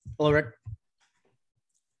Hello, Rick.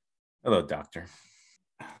 Hello, doctor.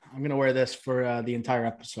 I'm going to wear this for the entire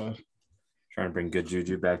episode. Trying to bring good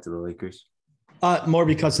juju back to the Lakers. More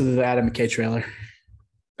because of the Adam McKay trailer.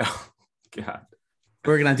 Oh, God.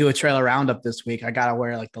 We're going to do a trailer roundup this week. I got to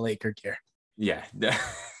wear like the Laker gear. Yeah.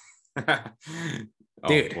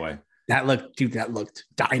 Dude, boy. That looked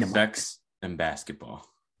dynamite. Sex and basketball.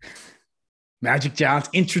 Magic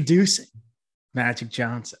Johnson. Introducing Magic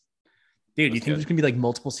Johnson. Dude, do you think there's going to be like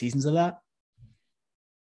multiple seasons of that?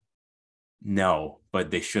 No, but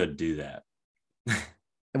they should do that.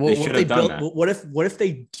 Well, what if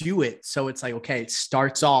they do it so it's like, okay, it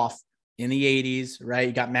starts off in the 80s, right?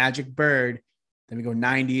 You got Magic Bird, then we go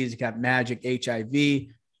 90s, you got Magic HIV,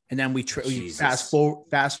 and then we fast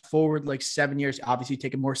forward like 7 years, obviously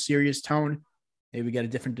take a more serious tone. Maybe we get a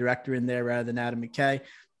different director in there rather than Adam McKay.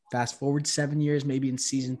 Fast forward 7 years, maybe in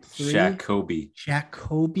season 3. Shaq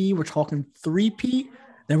Kobe. We're talking 3P.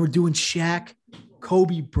 Then we're doing Shaq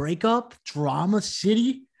Kobe breakup, Drama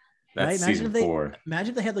City. That's right? season 4. Imagine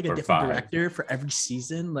if they had like a different director for every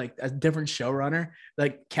season, like a different showrunner,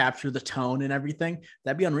 like capture the tone and everything.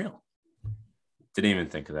 That'd be unreal. Didn't even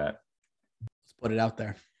think of that. Let's put it out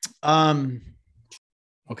there.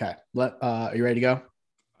 Okay. Are you ready to go?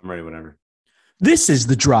 I'm ready whenever. This is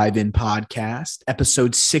the Drive-In Podcast,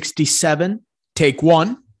 episode 67, take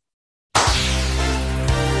 1.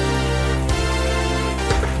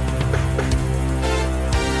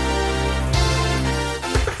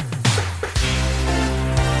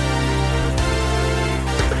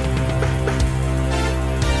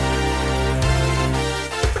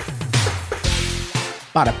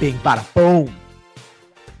 Bada bing, bada boom.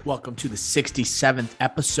 Welcome to the 67th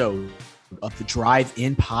episode of the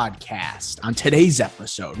Drive-In Podcast. On today's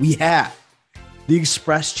episode, we have the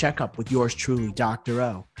Express Checkup with yours truly, Dr.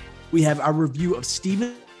 O. We have our review of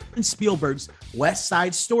Steven Spielberg's West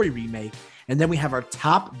Side Story remake, and then we have our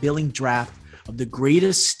top billing draft of the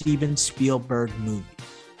greatest Steven Spielberg movies.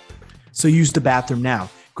 So use the bathroom now,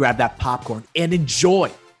 grab that popcorn, and enjoy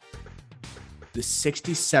the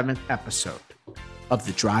 67th episode of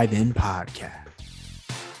the Drive-In Podcast.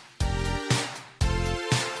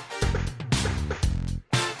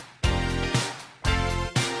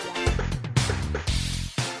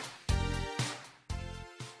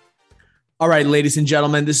 All right, ladies and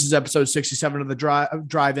gentlemen, this is episode 67 of the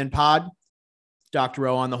Drive-In Pod. Dr.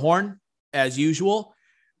 O on the horn, as usual.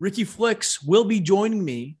 Ricky Flicks will be joining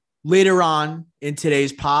me later on in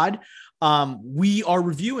today's pod. We are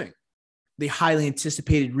reviewing the highly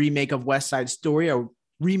anticipated remake of West Side Story, a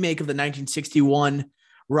remake of the 1961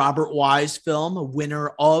 Robert Wise film, a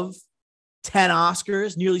winner of 10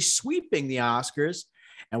 Oscars, nearly sweeping the Oscars.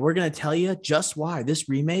 And we're going to tell you just why this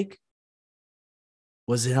remake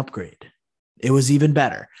was an upgrade. It was even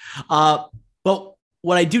better. But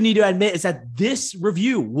what I do need to admit is that this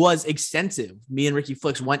review was extensive. Me and Ricky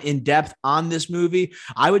Flicks went in depth on this movie.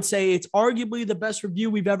 I would say it's arguably the best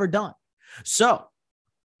review we've ever done. So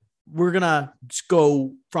we're going to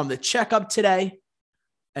go from the checkup today,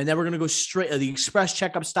 and then we're going to go straight the Express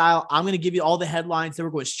Checkup style. I'm going to give you all the headlines. Then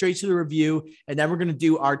we're going straight to the review, and then we're going to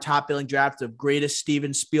do our top billing draft of greatest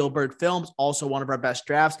Steven Spielberg films, also one of our best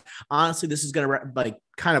drafts. Honestly, this is going to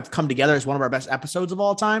kind of come together as one of our best episodes of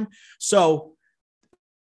all time. So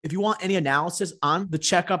if you want any analysis on the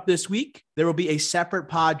checkup this week, there will be a separate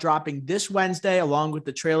pod dropping this Wednesday along with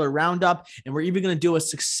the trailer roundup, and we're even going to do a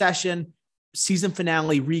Succession season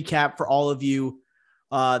finale recap for all of you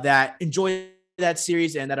that enjoy that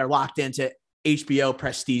series and that are locked into HBO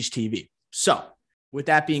Prestige TV. So with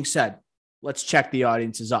that being said, let's check the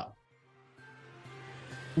audiences up.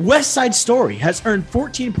 West Side Story has earned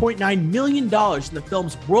 $14.9 million in the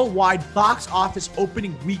film's worldwide box office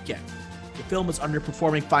opening weekend. The film is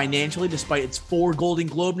underperforming financially despite its 4 Golden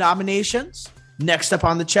Globe nominations. Next up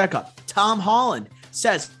on the checkup, Tom Holland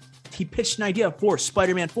says he pitched an idea for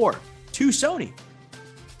Spider-Man 4 to Sony.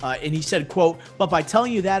 And he said, quote, "But by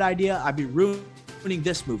telling you that idea, I'd be ruining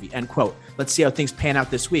this movie," end quote. Let's see how things pan out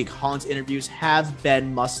this week. Holland's interviews have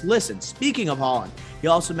been must listen. Speaking of Holland, he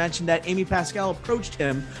also mentioned that Amy Pascal approached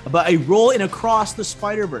him about a role in Across the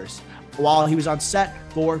Spider-Verse while he was on set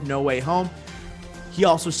for No Way Home. He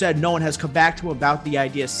also said no one has come back to him about the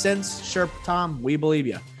idea since. Sure, Tom, we believe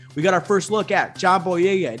you. We got our first look at John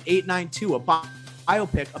Boyega at 892, a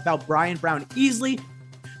biopic about Brian Brown Easley.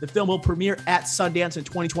 The film will premiere at Sundance in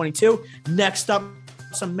 2022. Next up,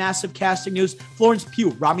 some massive casting news. Florence Pugh,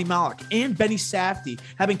 Rami Malek, and Benny Safdie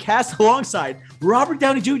have been cast alongside Robert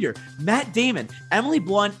Downey Jr., Matt Damon, Emily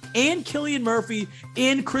Blunt, and Cillian Murphy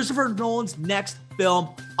in Christopher Nolan's next film,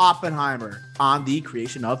 Oppenheimer, on the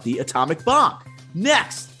creation of the atomic bomb.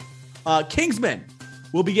 Next, Kingsman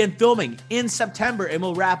will begin filming in September and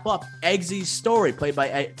will wrap up Eggsy's Story, played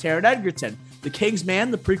by Taron Egerton. The King's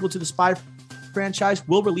Man, the prequel to the spy franchise,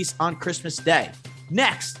 will release on Christmas Day.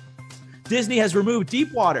 Next, Disney has removed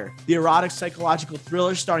Deepwater, the erotic psychological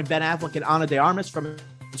thriller starring Ben Affleck and Ana de Armas, from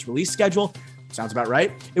its release schedule. Sounds about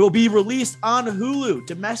right. It will be released on Hulu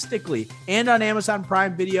domestically and on Amazon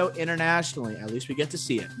Prime Video internationally. At least we get to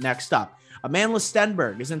see it. Next up, Amandla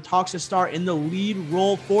Stenberg is in talks to star in the lead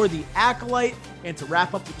role for The Acolyte. And to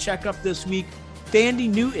wrap up the checkup this week, Thandie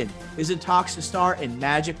Newton is in talks to star in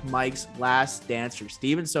Magic Mike's Last Dance from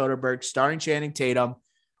Steven Soderbergh, starring Channing Tatum.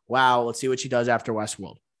 Wow, let's see what she does after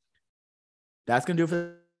Westworld. That's going to do it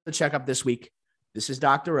for the checkup this week. This is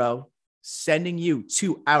Dr. O sending you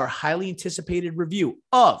to our highly anticipated review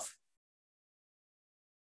of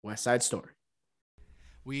West Side Story.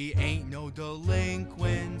 We ain't no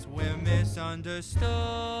delinquents, we're misunderstood.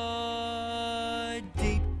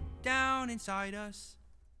 Deep down inside us,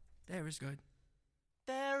 there is good.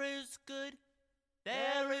 There is good.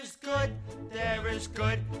 There is good. There is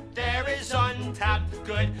good. There is untapped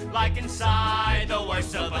good. Like inside the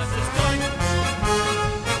worst of us is good.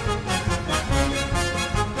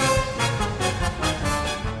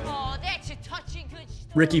 Oh, that's a touching good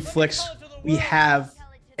story. Ricky Flicks, we have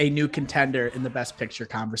a new contender in the Best Picture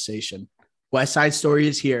conversation. West Side Story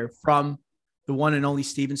is here from the one and only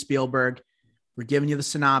Steven Spielberg. We're giving you the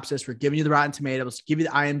synopsis. We're giving you the Rotten Tomatoes. Give you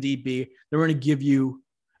the IMDb. Then we're going to give you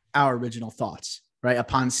our original thoughts, right?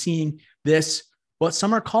 Upon seeing this, what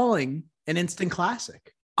some are calling an instant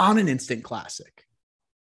classic on an instant classic.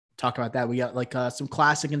 Talk about that. We got like some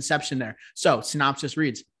classic Inception there. So synopsis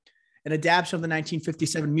reads, an adaptation of the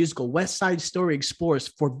 1957 musical West Side Story explores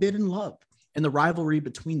forbidden love and the rivalry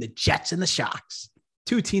between the Jets and the Shocks,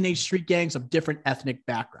 two teenage street gangs of different ethnic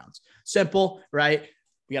backgrounds. Simple, right?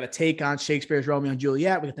 We got a take on Shakespeare's Romeo and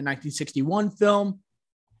Juliet. We got the 1961 film.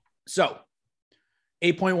 So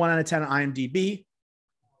 8.1 out of 10 on IMDb.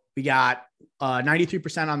 We got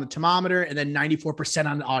 93% on the thermometer and then 94%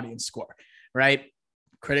 on the audience score, right?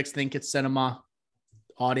 Critics think it's cinema.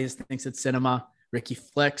 Audience thinks it's cinema. Ricky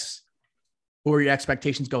Flicks, what were your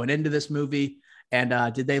expectations going into this movie?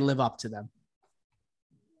 And did they live up to them?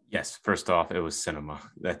 Yes. First off, it was cinema.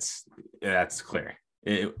 That's clear.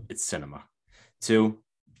 It's cinema. Two,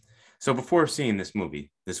 so before seeing this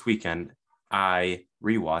movie this weekend, I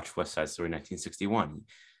rewatched West Side Story 1961.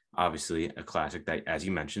 Obviously, a classic that, as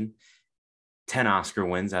you mentioned, 10 Oscar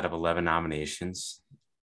wins out of 11 nominations.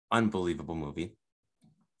 Unbelievable movie.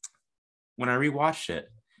 When I rewatched it,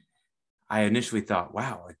 I initially thought,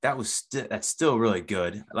 wow, like that's still really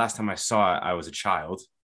good. Last time I saw it, I was a child,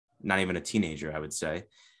 not even a teenager, I would say.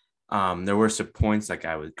 There were some points like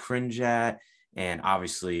I would cringe at, and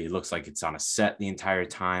obviously it looks like it's on a set the entire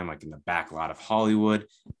time, like in the back lot of Hollywood,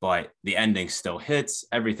 but the ending still hits,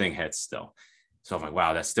 everything hits still. So I'm like,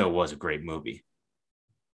 wow, that still was a great movie.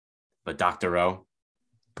 But Dr. O,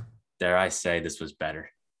 dare I say, this was better.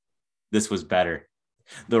 This was better.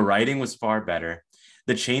 The writing was far better.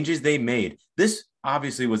 The changes they made, this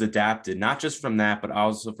obviously was adapted, not just from that, but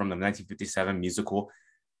also from the 1957 musical.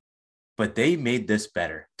 But they made this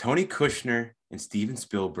better. Tony Kushner and Steven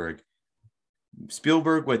Spielberg.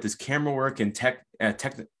 Spielberg with his camera work and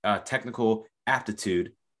technical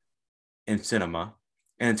aptitude in cinema,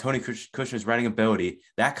 and Tony Kushner's writing ability,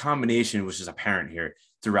 that combination was just apparent here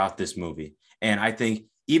throughout this movie. And I think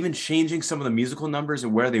even changing some of the musical numbers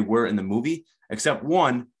and where they were in the movie, except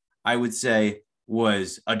one, I would say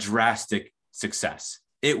was a drastic success.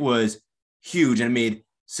 It was huge and made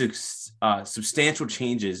substantial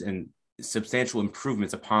changes and substantial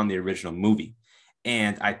improvements upon the original movie.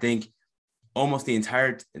 And I think almost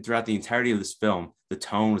throughout the entirety of this film, the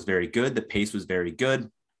tone was very good. The pace was very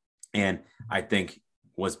good. And I think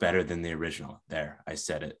was better than the original. There, I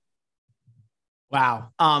said it.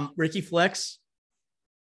 Wow. Ricky Flicks,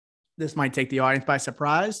 this might take the audience by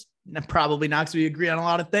surprise. Probably not, because we agree on a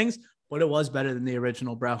lot of things, but it was better than the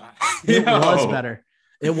original, bro. It was better.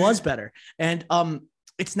 It was better. And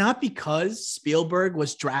it's not because Spielberg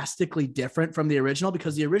was drastically different from the original,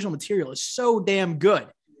 because the original material is so damn good.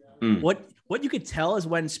 What you could tell is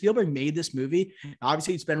when Spielberg made this movie,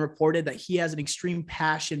 obviously it's been reported that he has an extreme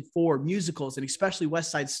passion for musicals and especially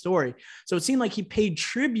West Side Story. So it seemed like he paid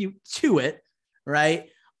tribute to it, right?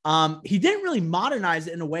 He didn't really modernize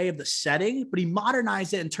it in a way of the setting, but he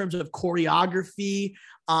modernized it in terms of choreography,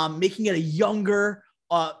 making it a younger,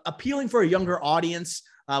 appealing for a younger audience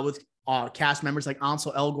with cast members like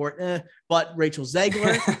Ansel Elgort, but Rachel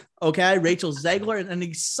Zegler, okay? Rachel Zegler, and an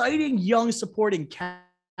exciting young supporting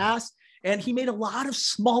cast. And he made a lot of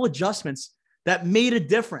small adjustments that made a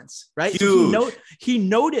difference, right? So he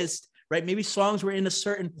noticed right? Maybe songs were in a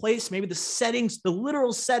certain place, maybe the settings, the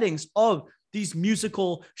literal settings of these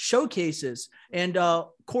musical showcases and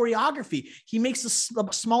choreography. He makes the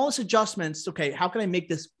smallest adjustments. Okay, how can I make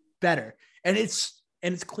this better? And it's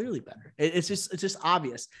clearly better. It's just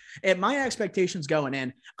obvious. And my expectations going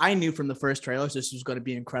in, I knew from the first trailers this was going to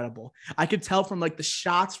be incredible. I could tell from like the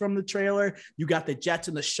shots from the trailer. You got the Jets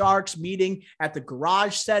and the Sharks meeting at the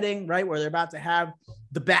garage setting, right, where they're about to have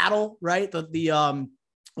the battle, right? The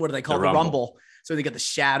what do they call it? The Rumble. So they got the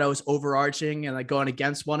shadows overarching and like going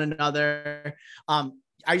against one another. I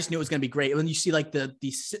just knew it was going to be great. And then you see like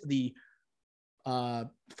the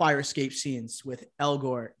fire escape scenes with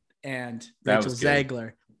Elgort and Rachel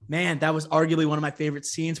Zegler. Man, that was arguably one of my favorite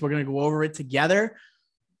scenes. We're going to go over it together.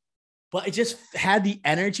 But it just had the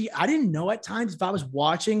energy. I didn't know at times if I was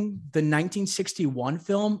watching the 1961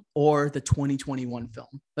 film or the 2021 film.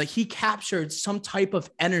 Like he captured some type of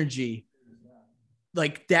energy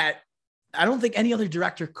like that I don't think any other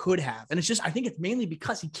director could have. And it's just, I think it's mainly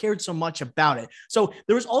because he cared so much about it. So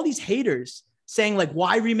there was all these haters saying like,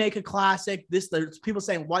 why remake a classic? There's people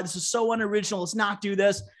saying, why this is so unoriginal. Let's not do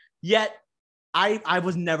this. Yet I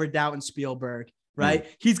was never doubting Spielberg, right?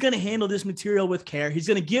 He's going to handle this material with care. He's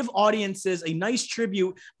going to give audiences a nice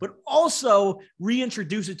tribute, but also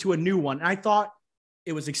reintroduce it to a new one. And I thought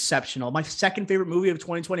it was exceptional. My second favorite movie of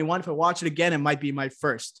 2021. If I watch it again, it might be my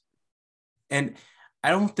first. And I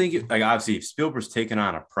don't think like obviously if Spielberg's taken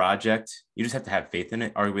on a project, you just have to have faith in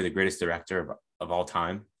it. Arguably the greatest director of all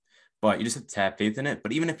time, but you just have to have faith in it.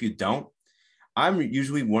 But even if you don't, I'm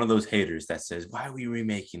usually one of those haters that says, why are we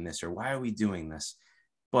remaking this? Or why are we doing this?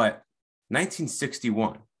 But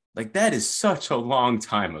 1961, like that is such a long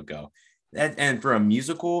time ago. And for a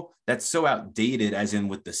musical that's so outdated, as in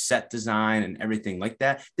with the set design and everything like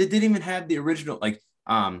that, they didn't even have the original, like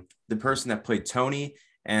the person that played Tony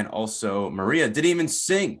and also Maria didn't even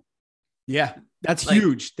sing. Yeah, that's like,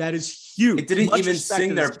 huge. That is huge. It didn't even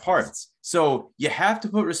sing their parts. So you have to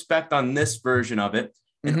put respect on this version of it.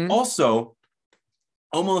 And also,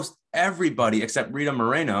 almost everybody except Rita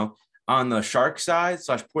Moreno on the Shark side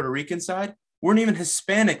 / Puerto Rican side weren't even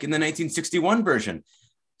Hispanic in the 1961 version.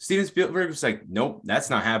 Steven Spielberg was like, nope, that's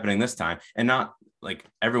not happening this time. And not like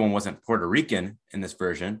everyone wasn't Puerto Rican in this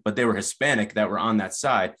version, but they were Hispanic that were on that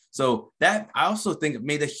side. So that I also think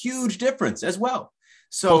made a huge difference as well.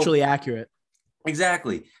 So culturally accurate.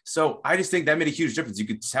 Exactly. So I just think that made a huge difference. You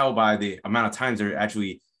could tell by the amount of times they're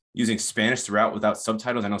actually using Spanish throughout without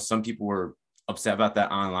subtitles. I know some people were upset about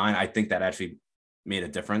that online. I think that actually made a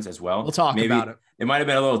difference as well. We'll talk about it. It might have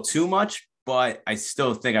been a little too much, but I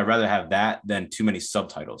still think I'd rather have that than too many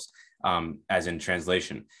subtitles, as in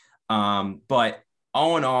translation. But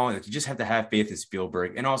all in all, you just have to have faith in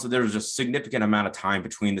Spielberg. And also there was a significant amount of time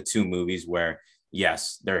between the two movies where,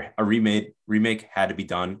 yes, a remake had to be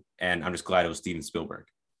done. And I'm just glad it was Steven Spielberg.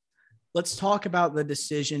 Let's talk about the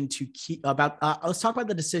decision let's talk about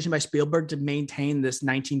the decision by Spielberg to maintain this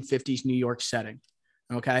 1950s New York setting.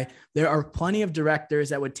 Okay. There are plenty of directors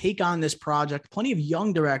that would take on this project, plenty of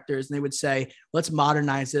young directors, and they would say, let's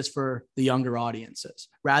modernize this for the younger audiences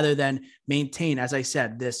rather than maintain, as I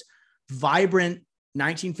said, this vibrant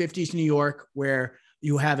 1950s New York where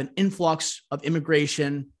you have an influx of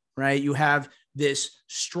immigration, right? You have this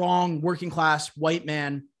strong working class white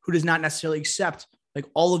man who does not necessarily accept like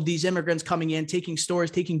all of these immigrants coming in, taking stores,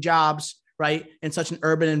 taking jobs, right? In such an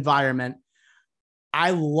urban environment.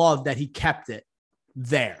 I love that he kept it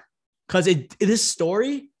there because this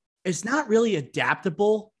story is not really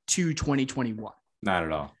adaptable to 2021. Not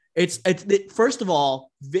at all. It's first of all,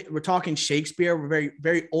 we're talking Shakespeare. We're very,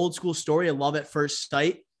 very old school story. I love at first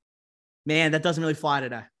sight. Man, that doesn't really fly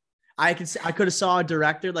today. I could have saw a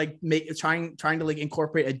director like trying to like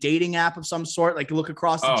incorporate a dating app of some sort, like look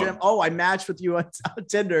across the gym. Oh, I matched with you on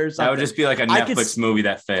Tinder or something. That would just be like a Netflix movie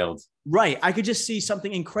that failed. Right. I could just see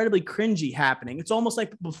something incredibly cringy happening. It's almost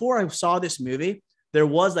like before I saw this movie, there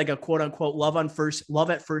was like a quote unquote love at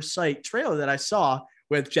first sight trailer that I saw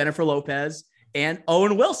with Jennifer Lopez and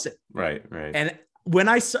Owen Wilson. Right. And when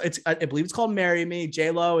I saw I believe it's called Marry Me,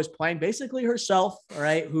 J-Lo is playing basically herself, all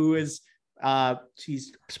right, who is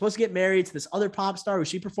she's supposed to get married to this other pop star who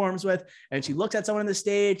she performs with, and she looks at someone on the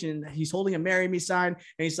stage and he's holding a marry me sign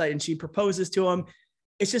and he's like, and she proposes to him.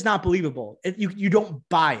 It's just not believable. You don't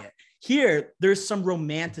buy it. Here, there's some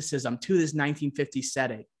romanticism to this 1950s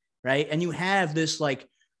setting, right? And you have this like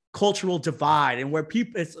cultural divide and where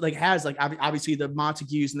people, it's like has like obviously the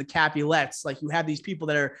Montagues and the Capulets, like you have these people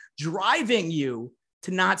that are driving you to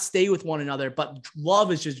not stay with one another, but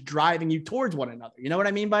love is just driving you towards one another. You know what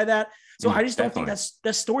I mean by that? So I just don't think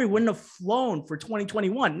that story wouldn't have flown for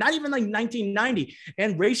 2021, not even like 1990.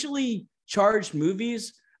 And racially charged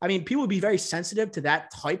movies I mean, people would be very sensitive to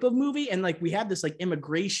that type of movie. And like, we have this like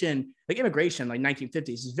immigration, like 1950s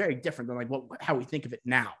is very different than like how we think of it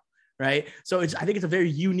now. Right. So I think it's a very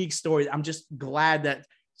unique story. I'm just glad that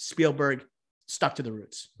Spielberg stuck to the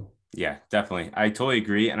roots. Yeah, definitely. I totally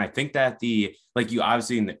agree. And I think that you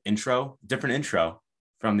obviously in the intro, different intro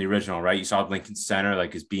from the original, right? You saw Lincoln Center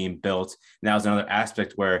like is being built. And that was another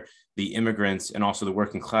aspect where the immigrants and also the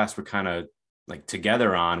working class were kind of like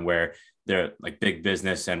together on, where they're like big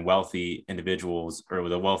business and wealthy individuals, or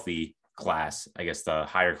the wealthy class, I guess the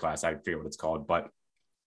higher class, I forget what it's called, but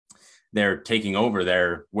they're taking over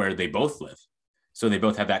there where they both live. So they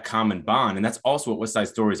both have that common bond. And that's also what West Side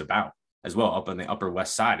Story is about as well. Up on the Upper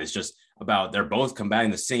West Side, it's just about, they're both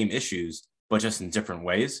combating the same issues, but just in different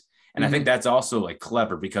ways. And I think that's also like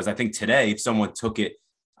clever, because I think today, if someone took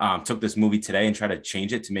this movie today and tried to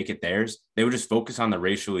change it to make it theirs, they would just focus on the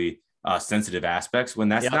racially sensitive aspects, when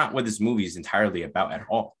that's not what this movie is entirely about at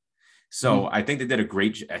all. So I think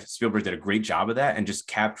Spielberg did a great job of that, and just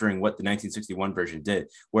capturing what the 1961 version did,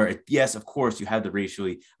 where yes, of course you have the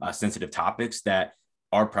racially sensitive topics that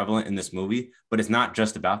are prevalent in this movie, but it's not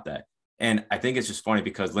just about that. And I think it's just funny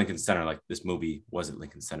because Lincoln Center, like this movie was at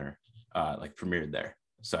Lincoln Center, like premiered there.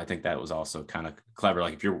 So I think that was also kind of clever.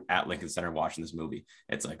 Like if you're at Lincoln Center watching this movie,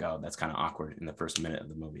 it's like, oh, that's kind of awkward in the first minute of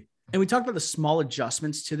the movie. And we talked about the small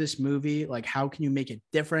adjustments to this movie. Like, how can you make it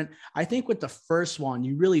different? I think with the first one,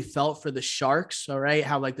 you really felt for the sharks. All right.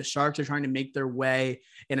 How like the sharks are trying to make their way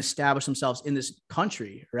and establish themselves in this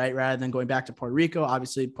country, right? Rather than going back to Puerto Rico.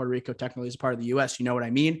 Obviously, Puerto Rico technically is part of the US. You know what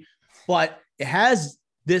I mean? But it has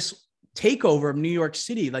this takeover of New York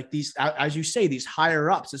City, like these, as you say, these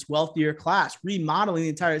higher ups, this wealthier class, remodeling the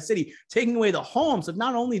entire city, taking away the homes of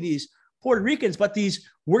not only these Puerto Ricans, but these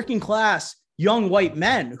working class young white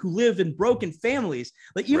men who live in broken families.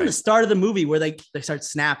 Like even the start of the movie where they start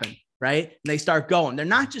snapping, right? And they start going. They're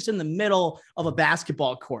not just in the middle of a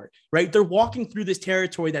basketball court, right? They're walking through this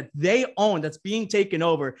territory that they own, that's being taken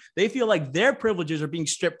over. They feel like their privileges are being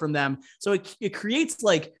stripped from them. So it creates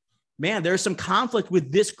like, man, there's some conflict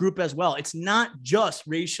with this group as well. It's not just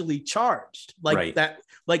racially charged like that,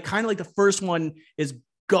 like kind of like the first one is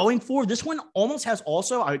going for. This one almost has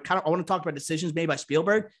also, I want to talk about decisions made by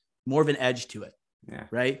Spielberg, more of an edge to it. Yeah.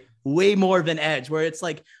 Right. Way more of an edge, where it's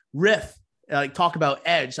like riff, like talk about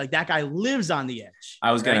edge. Like that guy lives on the edge.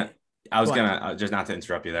 I was gonna just, not to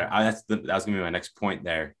interrupt you there. That was gonna be my next point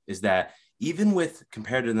there, is that even with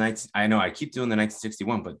compared to I know I keep doing the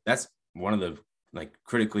 1961, but that's one of the like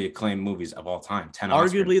critically acclaimed movies of all time. 10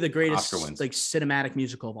 arguably the greatest like cinematic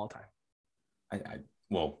musical of all time.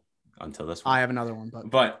 Well, until this one. I have another one,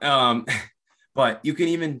 but you can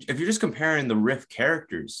even, if you're just comparing the riff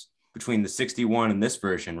characters between the 61 and this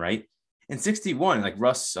version, right? In 61, like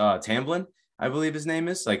Russ Tamblyn, I believe his name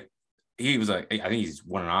is, like he was like, I think he's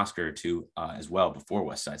won an Oscar or two as well before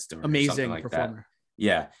West Side Story. Amazing like performer. That.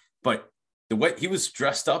 Yeah, but the way he was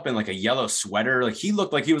dressed up in like a yellow sweater, like he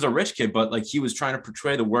looked like he was a rich kid, but like he was trying to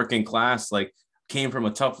portray the working class, like came from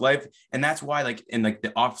a tough life. And that's why like in like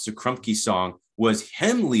the Officer Krupke song was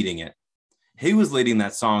him leading it. He was leading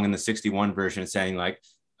that song in the 61 version, saying like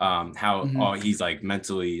how he's like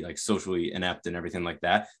mentally, like socially inept and everything like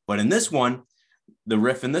that. But in this one, the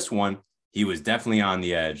riff in this one, he was definitely on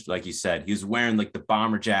the edge. Like you said, he was wearing like the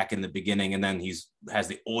bomber jacket in the beginning, and then has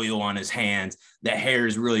the oil on his hands. The hair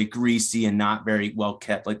is really greasy and not very well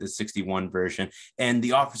kept, like the 61 version. And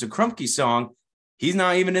the Officer Krupke song, he's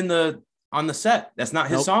not even on the set. That's not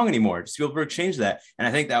his song anymore. Spielberg changed that. And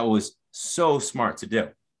I think that was so smart to do.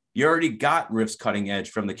 You already got riffs cutting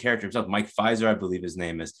edge from the character himself. Mike Pfizer, I believe his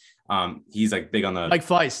name is. He's like big on the Mike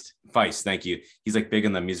Feist. Thank you. He's like big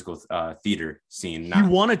in the musical theater scene. He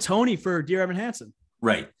won a Tony for Dear Evan Hansen.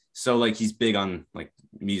 Right. So like he's big on like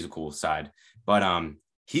musical side, but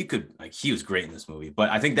he was great in this movie. But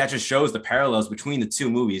I think that just shows the parallels between the two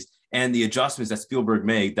movies and the adjustments that Spielberg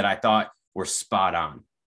made that I thought were spot on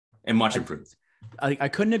and much improved. I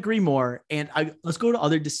couldn't agree more. And let's go to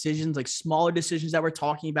other decisions, like smaller decisions that we're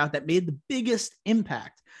talking about that made the biggest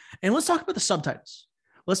impact. And let's talk about the subtitles.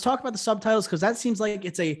 Let's talk about the subtitles, because that seems like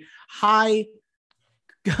it's a high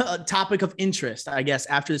topic of interest, I guess,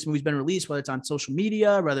 after this movie's been released, whether it's on social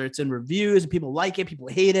media, whether it's in reviews, and people like it, people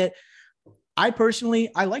hate it. I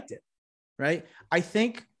liked it, right? I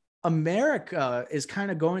think America is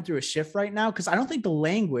kind of going through a shift right now, because I don't think the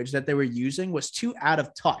language that they were using was too out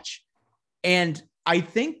of touch. And I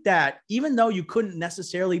think that even though you couldn't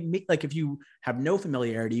necessarily make, like if you have no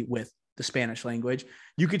familiarity with the Spanish language,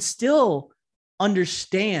 you could still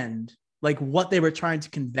understand like what they were trying to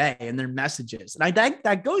convey and their messages. And I think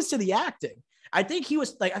that goes to the acting. I think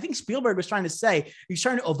I think Spielberg was trying to say, he's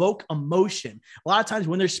trying to evoke emotion. A lot of times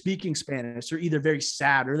when they're speaking Spanish, they're either very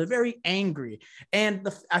sad or they're very angry. And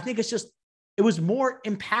I think it was more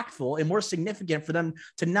impactful and more significant for them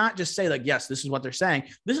to not just say like, yes, this is what they're saying.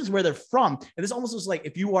 This is where they're from. And this almost is like,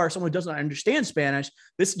 if you are someone who doesn't understand Spanish,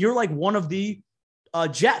 you're like one of the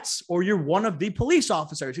jets, or you're one of the police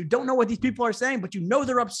officers who don't know what these people are saying, but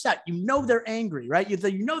they're upset, they're angry, right?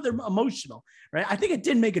 They're emotional, right? I think it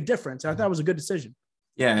did make a difference. I thought it was a good decision.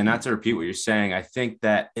 Yeah. And not to repeat what you're saying, I think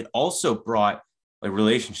that it also brought like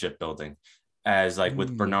relationship building, as like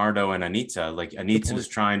with Bernardo and Anita. Like Anita was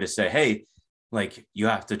trying to say, hey, like, you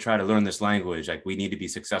have to try to learn this language. Like, we need to be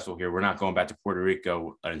successful here. We're not going back to Puerto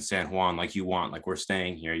Rico and San Juan like you want. Like, we're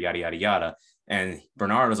staying here, yada, yada, yada. And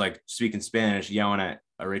Bernard was like speaking Spanish, yelling at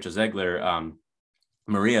Rachel Zegler,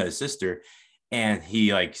 Maria, his sister. And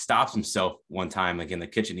he like stops himself one time, like in the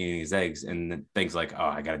kitchen eating his eggs, and thinks like, oh,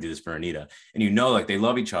 I got to do this for Anita. And like they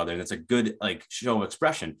love each other. And it's a good like show of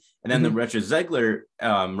expression. And then the Rachel Zegler,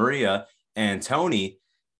 Maria and Tony,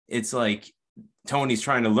 it's like, Tony's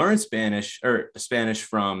trying to learn Spanish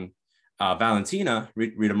from Valentina,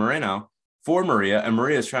 Rita Moreno, for Maria, and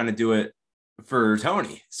Maria's trying to do it for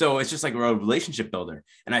Tony. So it's just like a relationship builder.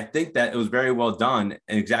 And I think that it was very well done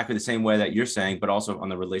in exactly the same way that you're saying, but also on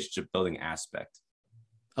the relationship building aspect.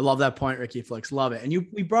 I love that point, Ricky Flicks. Love it. And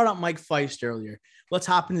we brought up Mike Feist earlier. Let's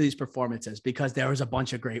hop into these performances because there was a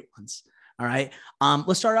bunch of great ones. All right.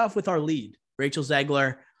 Let's start off with our lead, Rachel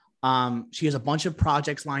Zegler. She has a bunch of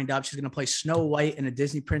projects lined up. She's going to play Snow White in a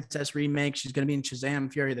Disney Princess remake. She's going to be in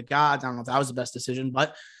Shazam! Fury of the Gods. I don't know if that was the best decision,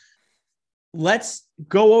 but let's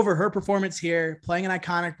go over her performance here, playing an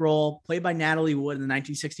iconic role, played by Natalie Wood in the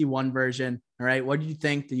 1961 version. All right. What do you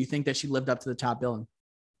think? Do you think that she lived up to the top billing?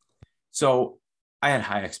 So I had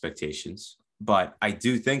high expectations, but I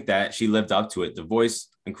do think that she lived up to it. The voice,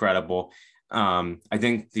 incredible. I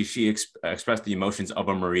think she expressed the emotions of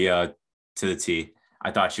a Maria to the T. I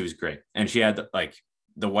thought she was great. And she had like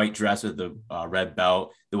the white dress with the red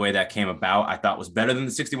belt, the way that came about, I thought was better than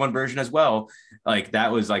the 61 version as well. Like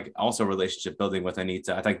that was like also relationship building with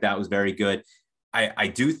Anita. I think that was very good. I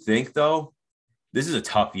do think though, this is a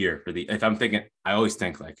tough year if I'm thinking, I always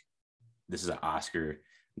think like, this is an Oscar,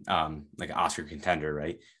 like an Oscar contender,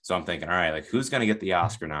 right? So I'm thinking, all right, like who's going to get the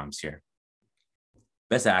Oscar noms here?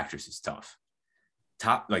 Best actress is tough.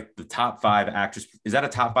 The top 5 actress. Is that a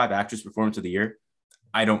top 5 actress performance of the year?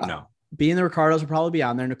 I don't know. Being the Ricardos will probably be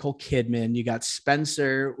on there. Nicole Kidman. You got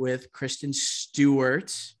Spencer with Kristen Stewart.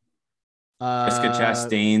 Jessica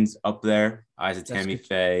Chastain's up there. Isa Tammy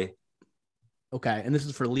Faye. Okay. And this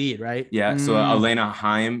is for lead, right? Yeah. So Elena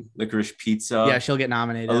Haim, Licorice Pizza. Yeah, she'll get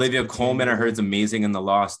nominated. Olivia Colman, I heard, is amazing in The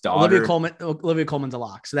Lost Daughter. Olivia Colman's a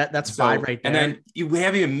lock. So that's 5 right there. And then we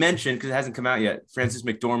haven't even mentioned, because it hasn't come out yet, Frances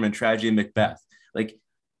McDormand, Tragedy of Macbeth. Like,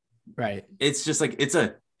 right. It's just like, it's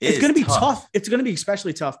going to be tough. It's going to be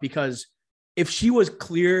especially tough because if she was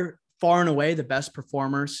clear far and away the best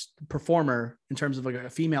performer in terms of like a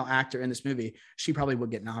female actor in this movie, she probably would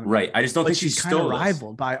get nominated. Right. I just don't think she's kind of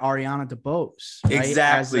rivaled by Ariana DeBose. Right?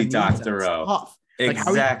 Exactly, Dr. Rowe. Tough.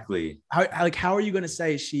 Exactly. How are you going to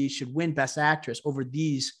say she should win Best Actress over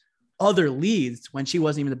these other leads when she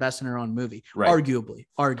wasn't even the best in her own movie? Right.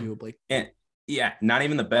 Arguably. And yeah, not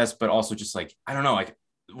even the best, but also just like, I don't know, like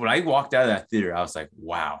when I walked out of that theater, I was like,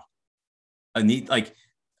 wow. Ariana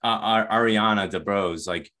DeBose,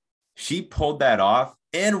 like she pulled that off.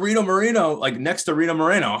 And Rita Moreno, like next to Rita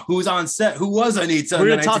Moreno, who's on set, who was Anita. We're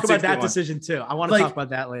going to talk about that decision too. I want to talk about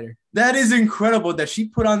that later. That is incredible that she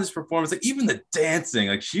put on this performance. Like even the dancing,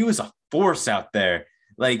 like she was a force out there.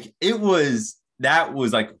 Like that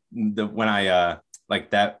was like when I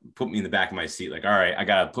like that put me in the back of my seat. Like, all right, I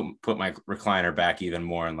got to put my recliner back even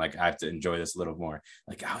more. And like, I have to enjoy this a little more.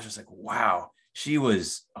 Like, I was just like, wow, she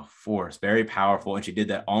was a force, very powerful. And she did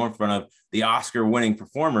that all in front of the Oscar winning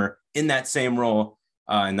performer in that same role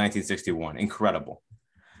in 1961. Incredible.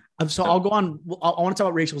 So I'll go on. I want to talk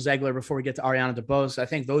about Rachel Zegler before we get to Ariana DeBose. I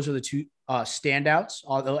think those are the two standouts.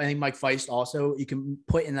 Although I think Mike Feist also you can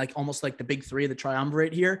put in like almost like the big three of the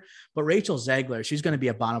triumvirate here. But Rachel Zegler, she's going to be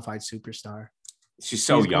a bona fide superstar. She's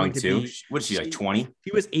so young too. What is she, like 20?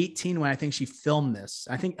 She was 18 when I think she filmed this.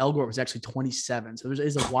 I think Elgort was actually 27. So there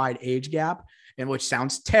is a wide age gap, and which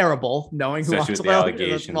sounds terrible knowing who with the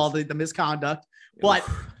allegations, all the misconduct. But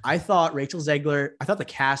I thought Rachel Zegler, I thought the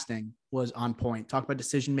casting was on point. Talk about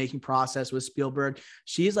decision-making process with Spielberg.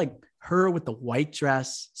 She is like her with the white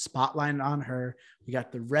dress, spotlight on her. You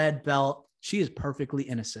got the red belt. She is perfectly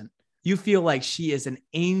innocent. You feel like she is an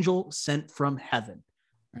angel sent from heaven,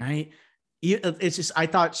 right? It's just, I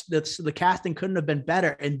thought that the casting couldn't have been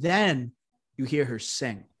better. And then you hear her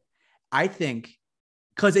sing. I think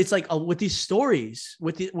because it's like with these stories,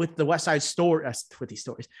 with the West Side Story,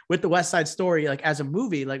 with the West Side Story, like as a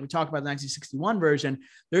movie, like we talk about the 1961 version,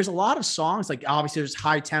 there's a lot of songs, like obviously there's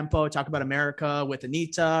high tempo, talk about America with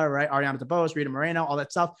Anita, right? Ariana DeBose, Rita Moreno, all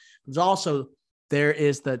that stuff. There's also, there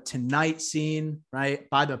is the Tonight scene, right?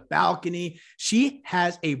 By the balcony. She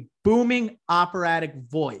has a booming operatic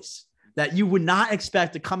voice that you would not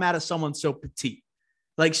expect to come out of someone so petite.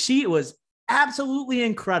 Like she was absolutely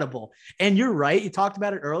incredible. And you're right. You talked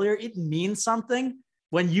about it earlier. It means something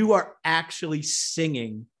when you are actually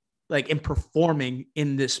singing, like, and performing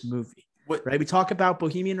in this movie. What? Right. We talk about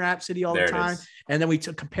Bohemian Rhapsody all the time. And then we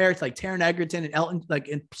compare it to like Taron Egerton and Elton, like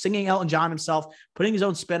and singing Elton John himself, putting his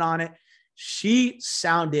own spin on it. She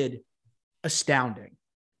sounded astounding.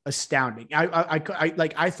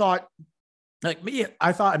 I thought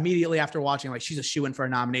immediately after watching, like, she's a shoo-in for a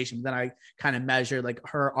nomination. Then I kind of measured like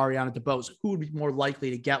her, Ariana DeBose, who would be more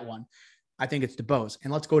likely to get one. I think it's DeBose.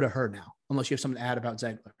 And let's go to her now, unless you have something to add about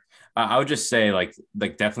Zegler. I would just say like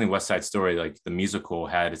definitely West Side Story, like the musical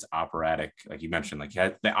had its operatic, like you mentioned, like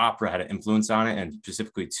the opera had an influence on it, and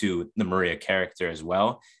specifically to the Maria character as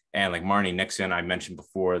well. And like Marnie Nixon, I mentioned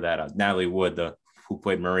before that Natalie Wood, who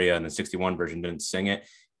played Maria in the 61 version, didn't sing it.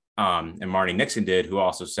 And Marnie Nixon did, who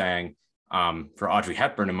also sang for Audrey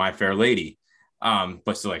Hepburn in My Fair Lady.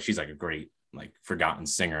 But still, like, she's like a great, like, forgotten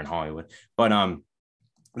singer in Hollywood. But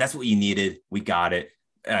that's what you needed. We got it.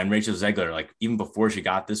 And Rachel Zegler, like, even before she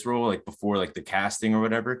got this role, like before like the casting or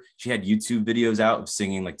whatever, she had YouTube videos out of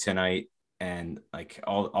singing like Tonight and like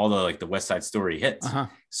all the like the West Side Story hits.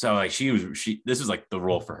 So like this was like the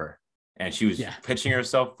role for her, and she was pitching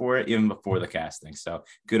herself for it even before the casting. So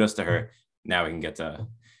kudos to her. Now we can get to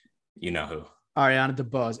you know who. Ariana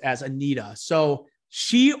DeBose as Anita. So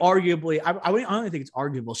she arguably, I only think it's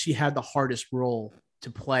arguable, she had the hardest role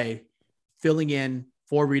to play, filling in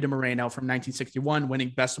for Rita Moreno from 1961,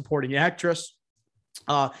 winning Best Supporting Actress.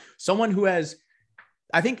 Someone who has,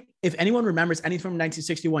 I think if anyone remembers anything from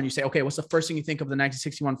 1961, you say, okay, what's the first thing you think of the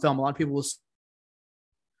 1961 film? A lot of people will,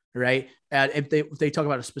 right? And if they talk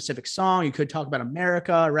about a specific song, you could talk about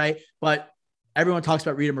America, right? But everyone talks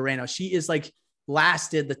about Rita Moreno. She is like,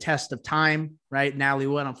 lasted the test of time, right? Natalie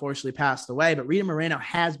Wood unfortunately passed away, but Rita Moreno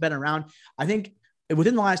has been around. I think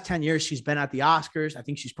within the last 10 years, she's been at the Oscars. I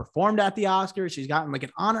think she's performed at the Oscars. She's gotten like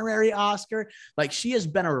an honorary Oscar. Like, she has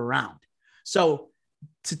been around. So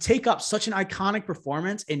to take up such an iconic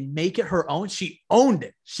performance and make it her own, she owned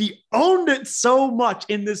it. She owned it so much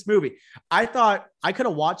in this movie. I thought I could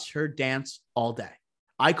have watched her dance all day.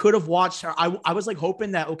 I could have watched her. I was like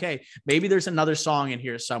hoping that, okay, maybe there's another song in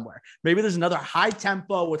here somewhere. Maybe there's another high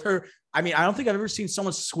tempo with her. I mean, I don't think I've ever seen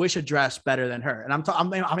someone swish a dress better than her. And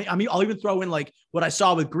I'll even throw in like what I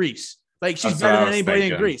saw with Grease. Like, she's better than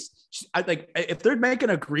anybody in Grease. Like, if they're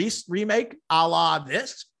making a Grease remake a la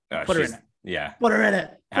this, put her in it. Yeah. Put her in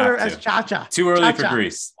it. Put her as Cha-Cha. Too early for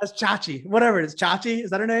Grease. As Chachi. Whatever it is. Chachi?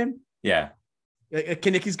 Is that her name? Yeah.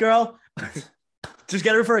 Kanicki's girl? Just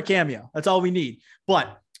get her for a cameo. That's all we need.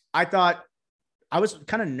 But I thought, I was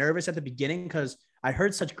kind of nervous at the beginning because I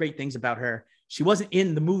heard such great things about her. She wasn't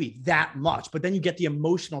in the movie that much, but then you get the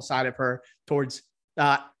emotional side of her towards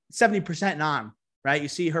 70% on, right? You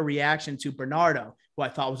see her reaction to Bernardo, who I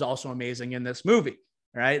thought was also amazing in this movie,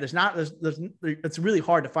 right? It's really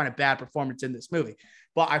hard to find a bad performance in this movie,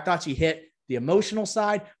 but I thought she hit the emotional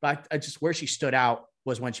side, but I just, where she stood out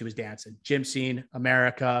was when she was dancing. Gym scene,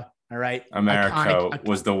 America. All right. America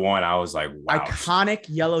was the one I was like, wow. Iconic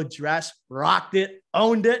yellow dress, rocked it,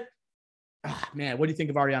 owned it. Oh, man, what do you think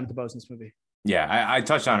of Ariana DeBose in this movie? Yeah, I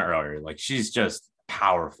touched on it earlier. Like, she's just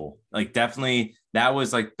powerful. Like, definitely, that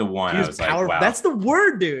was like the one I was like, wow. That's the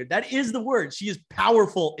word, dude. That is the word. She is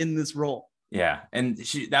powerful in this role. Yeah. And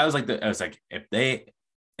I was like, if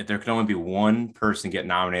there could only be one person get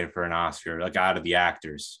nominated for an Oscar, like out of the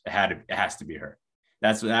actors, it has to be her.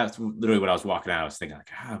 That's literally what I was walking out. I was thinking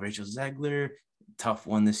like, Rachel Zegler, tough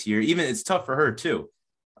one this year. Even it's tough for her too,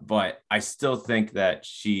 but I still think that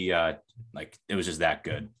she it was just that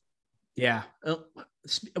good. Yeah,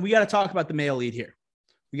 we got to talk about the male lead here.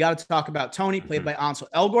 We got to talk about Tony, played by Ansel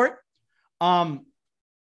Elgort.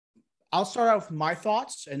 I'll start out with my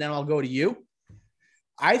thoughts, and then I'll go to you.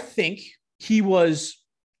 I think he was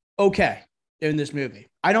okay in this movie.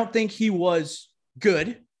 I don't think he was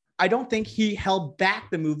good. I don't think he held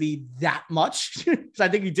back the movie that much. I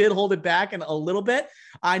think he did hold it back a little bit.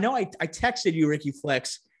 I know I texted you, Ricky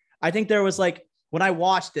Flicks. I think there was like, when I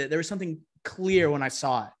watched it, there was something clear when I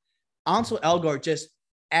saw it. Ansel Elgort, just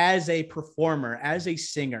as a performer, as a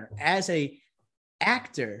singer, as a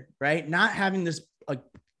actor, right? Not having this like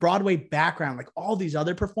Broadway background, like all these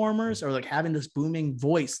other performers, or like having this booming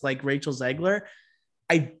voice like Rachel Zegler,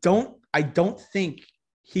 I don't think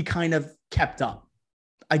he kind of kept up.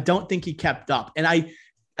 I don't think he kept up. And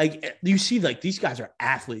you see, like, these guys are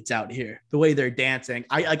athletes out here, the way they're dancing.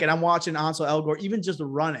 And I'm watching Ansel Elgort, even just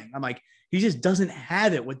running. I'm like, he just doesn't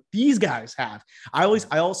have it what these guys have. I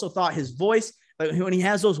also thought his voice, like when he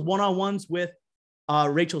has those one-on-ones with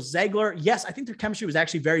Rachel Zegler, yes, I think their chemistry was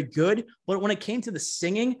actually very good. But when it came to the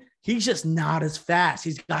singing, he's just not as fast.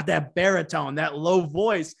 He's got that baritone, that low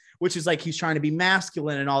voice, which is like he's trying to be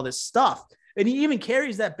masculine and all this stuff. And he even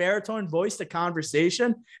carries that baritone voice to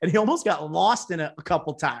conversation. And he almost got lost in it a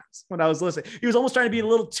couple times when I was listening. He was almost trying to be a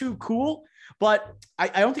little too cool. But I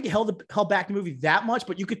don't think he held back the movie that much.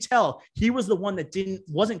 But you could tell he was the one that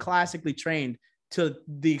wasn't classically trained to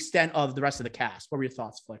the extent of the rest of the cast. What were your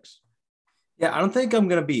thoughts, Flicks? Yeah, I don't think I'm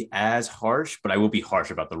going to be as harsh, but I will be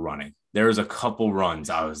harsh about the running. There was a couple runs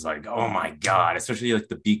I was like, oh my God, especially like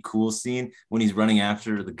the Be Cool scene when he's running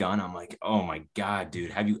after the gun. I'm like, oh my God,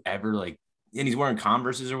 dude, have you ever and he's wearing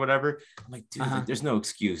Converses or whatever. I'm like, dude, like, there's no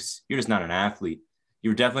excuse. You're just not an athlete.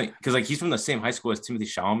 You're definitely, because like he's from the same high school as Timothy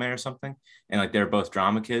Chalamet or something. And like they're both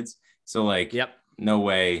drama kids. So like, yep. No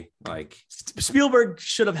way. Like Spielberg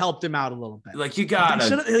should have helped him out a little bit. Like you gotta.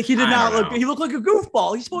 He did not look. He looked like a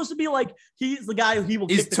goofball. He's supposed to be like he's the guy who will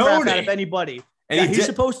kick the crap out of anybody. And he's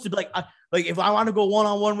supposed to be like if I want to go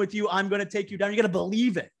one-on-one with you, I'm gonna take you down. You gotta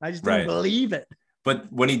believe it. I just didn't believe it.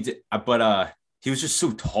 But when he did, he was just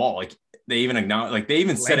so tall. Like they even acknowledged, like they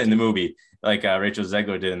even said it in the movie. Like Rachel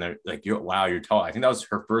Zegler did, and they're like, "You're tall." I think that was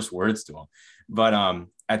her first words to him. But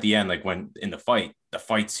at the end, like when in the fight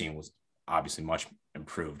scene was obviously much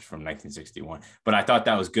improved from 1961, but I thought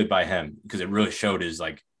that was good by him because it really showed his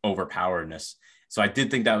like overpoweredness. So I did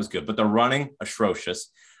think that was good, but the running atrocious.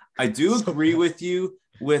 I do agree with you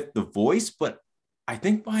with the voice, but I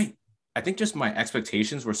think just my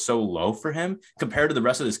expectations were so low for him compared to the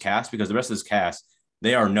rest of this cast, because the rest of this cast,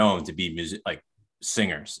 they are known to be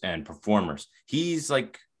singers and performers. He's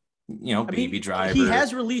like, Baby Driver. He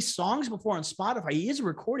has released songs before on Spotify. He is a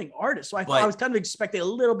recording artist. So I thought I was kind of expecting a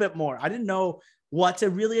little bit more. I didn't know what to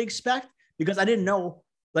really expect because I didn't know,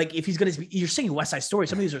 like, if he's going to be, you're singing West Side Story.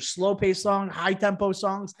 Some of these are slow paced songs, high tempo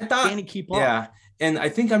songs. Can he keep up? Yeah. And I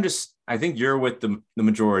think you're with the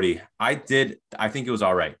majority. I think it was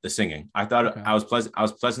all right. The singing, I thought okay. I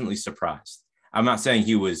was pleasantly surprised. I'm not saying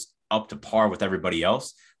he was up to par with everybody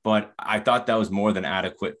else, but I thought that was more than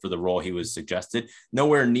adequate for the role he was suggested.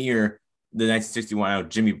 Nowhere near the 1961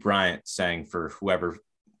 Jimmy Bryant sang for whoever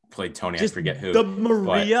played Tony. I forget who. The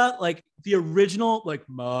Maria, like the original, like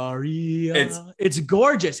Maria. It's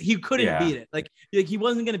gorgeous. He couldn't beat it. Like he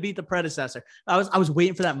wasn't going to beat the predecessor. I was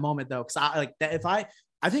waiting for that moment though, because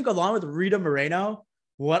I think along with Rita Moreno,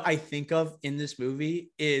 what I think of in this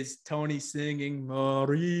movie is Tony singing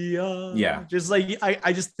Maria. Yeah. Just like,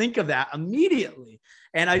 I just think of that immediately.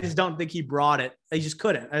 And I just don't think he brought it. He just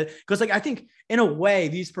couldn't. Because I think in a way,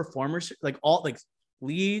 these performers, like all like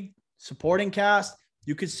lead, supporting cast,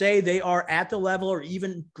 you could say they are at the level or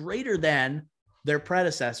even greater than their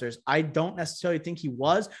predecessors. I don't necessarily think he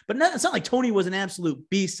was, but it's not like Tony was an absolute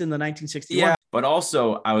beast in the 1961. Yeah, but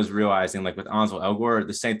also I was realizing, like with Ansel Elgort,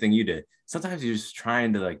 the same thing you did. Sometimes he was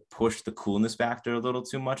trying to like push the coolness factor a little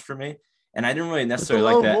too much for me, and I didn't really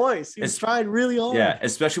necessarily like that voice. He was trying really hard. Yeah,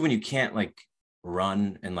 especially when you can't like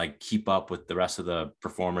run and like keep up with the rest of the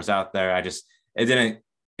performers out there. It didn't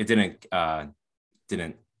come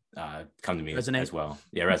to me as well.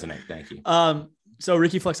 Yeah, resonate. Thank you. So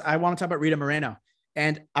Ricky Flex, I want to talk about Rita Moreno,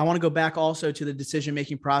 and I want to go back also to the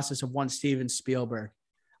decision-making process of one Steven Spielberg.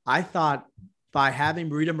 I thought by having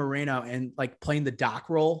Rita Moreno and like playing the doc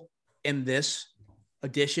role in this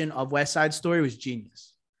edition of West Side Story was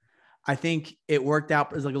genius. I think it worked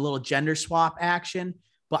out as like a little gender swap action,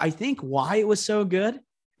 but I think why it was so good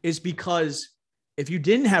is because if you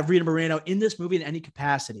didn't have Rita Moreno in this movie in any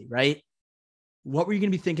capacity, right? What were you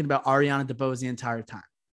going to be thinking about Ariana DeBose the entire time?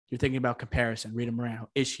 You're thinking about comparison. Rita Moreno,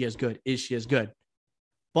 is she as good? Is she as good?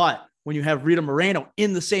 But when you have Rita Moreno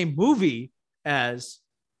in the same movie as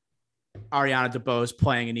Ariana DeBose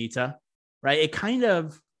playing Anita, right?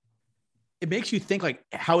 It makes you think like,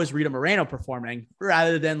 how is Rita Moreno performing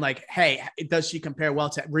rather than like, hey, does she compare well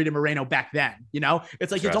to Rita Moreno back then?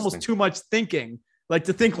 It's like, it's almost too much thinking, like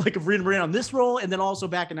to think like of Rita Moreno in this role and then also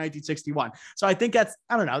back in 1961. So I think that's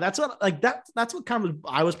what kind of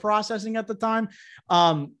I was processing at the time.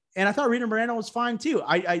 And I thought Rita Moreno was fine too.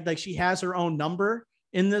 I like, she has her own number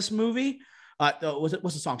in this movie.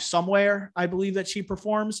 what's the song Somewhere, I believe, that she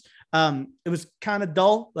performs. It was kind of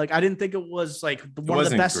dull. Like, I didn't think it was like one of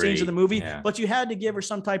the best scenes of the movie, but you had to give her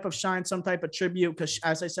some type of shine, some type of tribute, because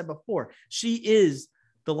as I said before, she is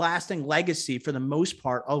the lasting legacy for the most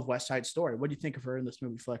part of West Side Story. What do you think of her in this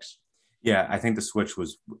movie, Flex? Yeah, I think the switch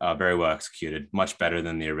was very well executed, much better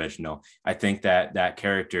than the original. I think that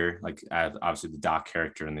character, like obviously the Doc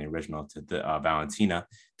character in the original, to the Valentina,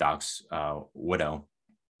 Doc's widow,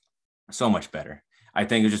 so much better. I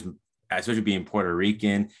think it was just, especially being Puerto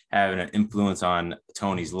Rican, having an influence on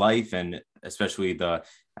Tony's life, and especially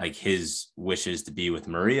his wishes to be with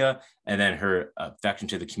Maria, and then her affection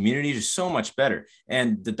to the community, just so much better.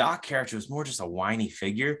 And the Doc character was more just a whiny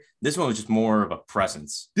figure. This one was just more of a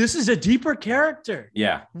presence. This is a deeper character.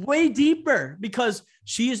 Yeah. Way deeper, because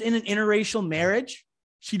she is in an interracial marriage.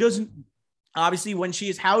 She doesn't, obviously, when she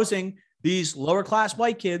is housing these lower class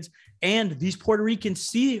white kids, and these Puerto Ricans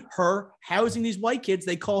see her housing these white kids,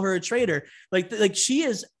 they call her a traitor. Like she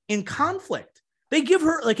is in conflict. They give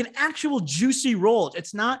her like an actual juicy role.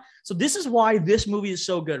 It's not. So this is why this movie is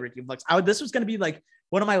so good, Ricky Flex. This was going to be like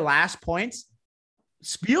one of my last points.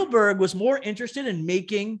 Spielberg was more interested in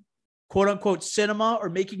making quote unquote cinema, or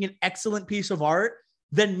making an excellent piece of art,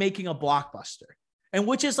 than making a blockbuster. And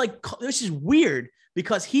which is like, this is weird,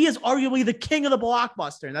 because he is arguably the king of the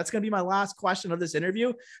blockbuster. And that's going to be my last question of this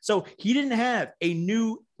interview. So he didn't have a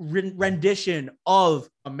new rendition of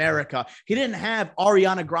America. He didn't have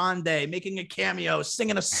Ariana Grande making a cameo,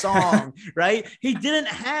 singing a song, right? He didn't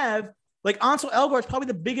have, like, Ansel Elgort is probably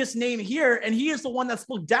the biggest name here. And he is the one that's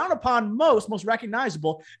looked down upon most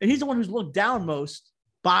recognizable. And he's the one who's looked down most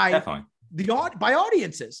by by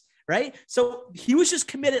audiences, right? So he was just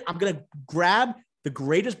committed. I'm going to grab the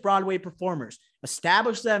greatest Broadway performers,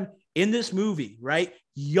 establish them in this movie, right?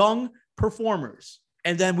 Young performers.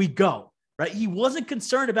 And then we go, right? He wasn't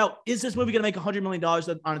concerned about, is this movie going to make $100 million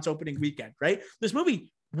on its opening weekend, right? This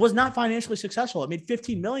movie was not financially successful. It made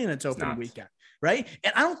 $15 million in its opening weekend, right?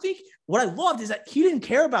 And I don't think, what I loved is that he didn't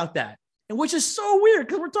care about that. And which is so weird,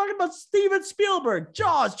 because we're talking about Steven Spielberg,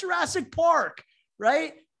 Jaws, Jurassic Park,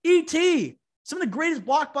 right? E.T., some of the greatest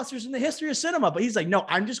blockbusters in the history of cinema. But he's like, no,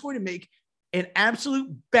 I'm just going to make an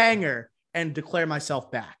absolute banger and declare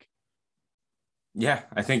myself back. Yeah,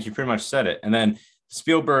 I think you pretty much said it. And then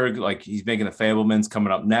Spielberg, like, he's making The Fabelmans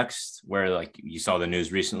coming up next, where, like, you saw the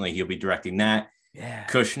news recently, he'll be directing that. Yeah.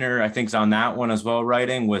 Kushner, I think, is on that one as well,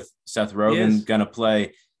 writing, with Seth Rogen going to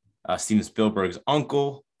play Steven Spielberg's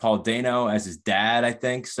uncle, Paul Dano, as his dad, I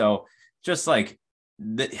think. So just like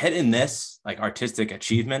hitting this like artistic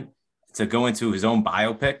achievement to go into his own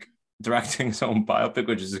biopic, directing his own biopic,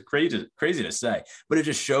 which is crazy to say, but it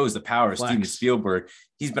just shows the power of Steven Spielberg.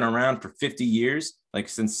 He's been around for 50 years, like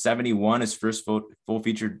since 71, his first full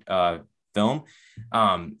featured film.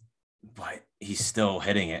 But he's still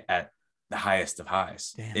hitting it at the highest of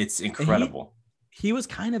highs. Damn. It's incredible. He was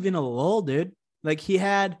kind of in a lull, dude. Like, he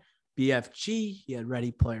had BFG, he had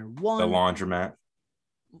Ready Player One, The Laundromat.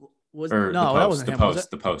 That wasn't him.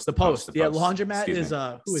 The Post. Yeah, Laundromat is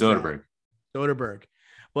who is Soderbergh. Soderbergh.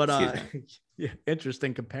 But yeah,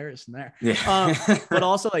 interesting comparison there. Yeah. But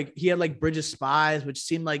also, like, he had like Bridge of Spies, which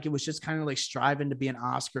seemed like it was just kind of like striving to be an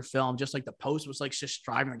Oscar film, just like The Post was like just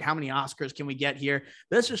striving, like, how many Oscars can we get here?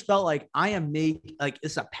 This just felt like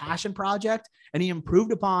it's a passion project, and he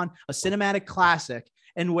improved upon a cinematic classic,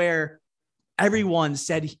 and where everyone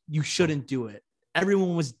said you shouldn't do it.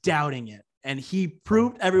 Everyone was doubting it, and he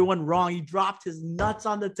proved everyone wrong. He dropped his nuts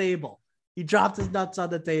on the table. And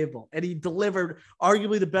he delivered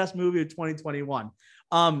arguably the best movie of 2021.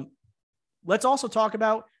 Let's also talk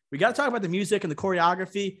about the music and the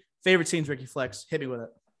choreography. Favorite scenes, Ricky Flex. Hit me with it.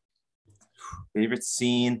 Favorite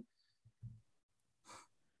scene.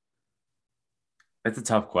 That's a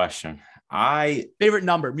tough question. Favorite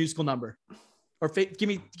number, musical number, or give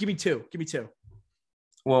me two.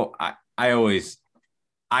 Well, I don't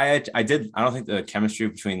think the chemistry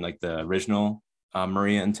between like the original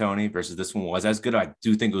Maria and Tony versus this one was as good. I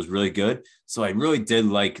do think it was really good. So I really did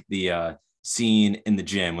like the scene in the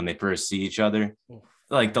gym when they first see each other,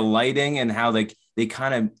 like the lighting and how like they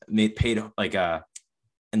kind of paid like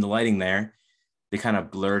in the lighting there, they kind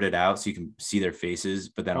of blurred it out so you can see their faces,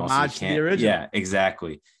 but then also you can't. Yeah,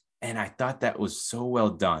 exactly. And I thought that was so well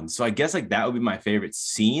done. So I guess like that would be my favorite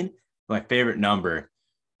scene. My favorite number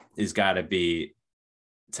is got to be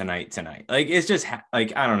Tonight. Like, it's just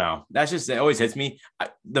like, I don't know. That's just, it always hits me.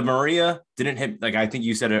 The Maria didn't hit, like I think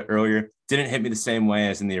you said it earlier, didn't hit me the same way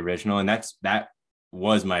as in the original. And that's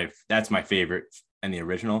my favorite in the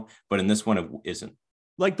original, but in this one, it isn't.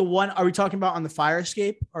 Like the one, are we talking about on the fire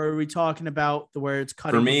escape, or are we talking about where it's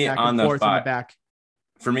cutting for me back on and the forth in the back?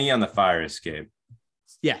 for me on the fire escape.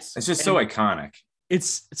 Yes. It's just so iconic.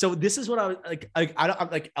 It's so this is what I was like I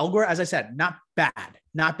don't like Elgor, as I said, not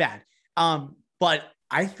bad. But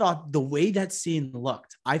I thought the way that scene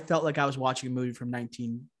looked, I felt like I was watching a movie from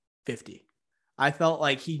 1950. I felt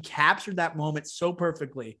like he captured that moment so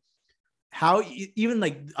perfectly. How even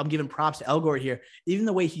like I'm giving props to Elgor here, even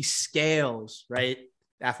the way he scales, right?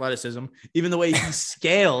 Athleticism, even the way he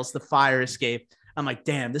scales the fire escape. I'm like,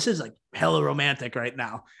 damn, this is like hella romantic right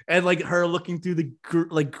now. And like her looking through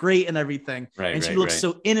the grate and everything. Right, and she looks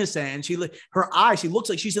so innocent. And her eyes, she looks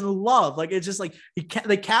like she's in love. Like it's just like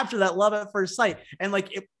they capture that love at first sight. And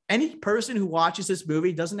like if any person who watches this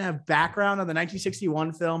movie doesn't have background on the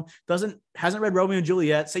 1961 film, hasn't read Romeo and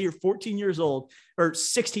Juliet, say you're 14 years old or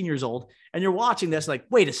 16 years old, and you're watching this, like,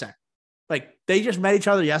 wait a sec. Like they just met each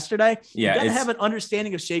other yesterday. Yeah, you gotta have an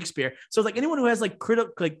understanding of Shakespeare. So like anyone who has like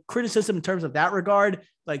criticism in terms of that regard,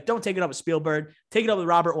 like don't take it up with Spielberg, take it up with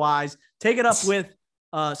Robert Wise, take it up with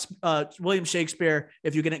William Shakespeare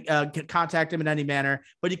if you can contact him in any manner.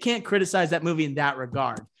 But you can't criticize that movie in that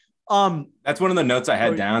regard. That's one of the notes I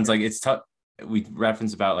had down. It's like it's tough. We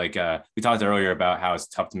referenced about like we talked earlier about how it's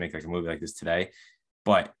tough to make like a movie like this today,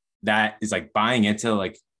 but that is like buying into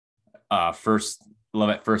like first love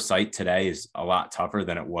at first sight today is a lot tougher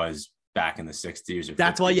than it was back in the 60s. Or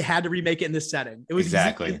that's 50s. why you had to remake it in this setting. It was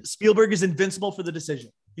exactly Spielberg is invincible for the decision.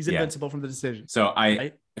 He's invincible from the decision. So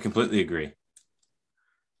I completely agree.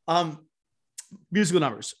 Musical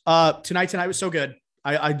numbers. Tonight was so good.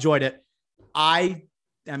 I enjoyed it. I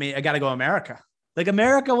mean, I got to go America. Like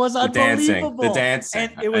America was unbelievable. The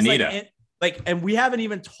dancing. And it was Anita. and we haven't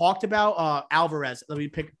even talked about Alvarez. Let me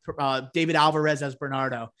pick David Alvarez as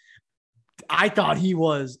Bernardo. I thought he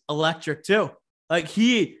was electric too. Like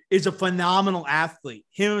he is a phenomenal athlete.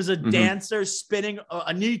 Him as a dancer, spinning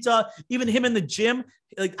Anita, even him in the gym.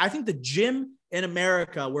 Like I think the gym in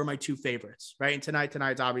America were my two favorites, right? And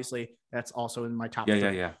tonight's obviously that's also in my top three.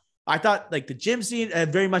 Yeah. I thought like the gym scene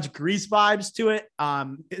had very much Grease vibes to it.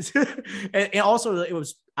 And also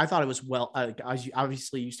I thought it was well,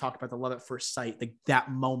 obviously you talked about the love at first sight, like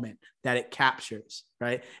that moment that it captures,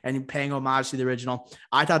 right? And paying homage to the original.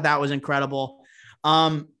 I thought that was incredible.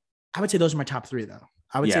 I would say those are my top three though.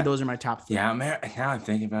 I would say those are my top three. Yeah. Now I'm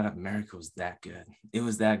thinking about it. America was that good. It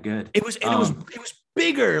was that good. It was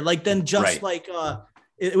bigger like than just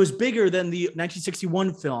it was bigger than the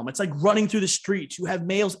 1961 film. It's like running through the streets. You have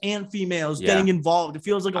males and females getting involved. It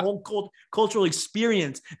feels like a whole cultural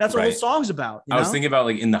experience. That's what the whole song's about. I was thinking about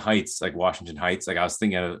like In the Heights, like Washington Heights. Like I was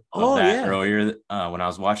thinking of that earlier when I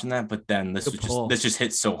was watching that. But then this just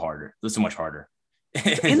hit so harder. This is so much harder.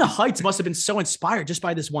 In the Heights must have been so inspired just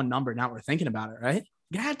by this one number. Now we're thinking about it, right?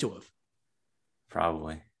 You had to have.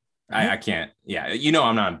 Probably. I can't. Yeah. You know,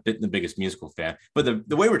 I'm not the biggest musical fan, but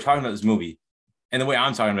the way we're talking about this movie, and the way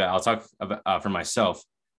I'm talking about it, I'll talk about for myself.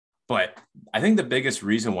 But I think the biggest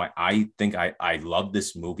reason why I think I love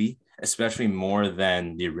this movie, especially more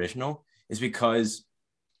than the original, is because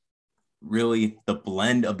really the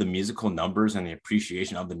blend of the musical numbers and the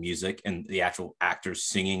appreciation of the music and the actual actors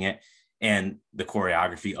singing it and the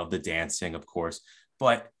choreography of the dancing, of course.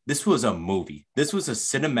 But this was a movie. This was a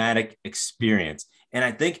cinematic experience. And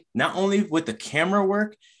I think not only with the camera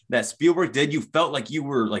work that Spielberg did, you felt like you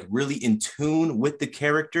were like really in tune with the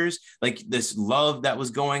characters, like this love that was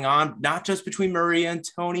going on, not just between Maria and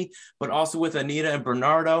Tony, but also with Anita and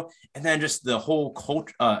Bernardo, and then just the whole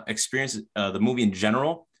experience, the movie in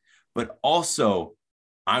general. But also,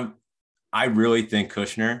 I really think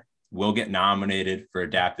Kushner will get nominated for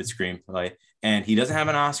adapted screenplay, and he doesn't have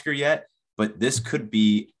an Oscar yet. But this could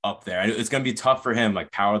be up there. It's going to be tough for him,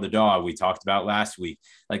 like Power of the Dog we talked about last week.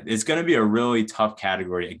 Like it's going to be a really tough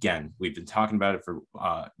category. Again, we've been talking about it for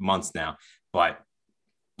months now, but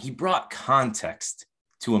he brought context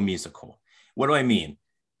to a musical. What do I mean?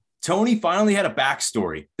 Tony finally had a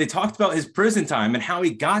backstory. They talked about his prison time and how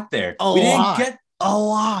he got there. A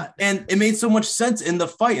lot. And it made so much sense in the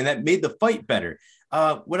fight, and that made the fight better.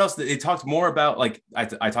 What else? They talked more about, like I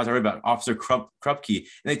talked already about Officer Krupke, and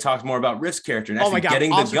they talked more about Riff's character and actually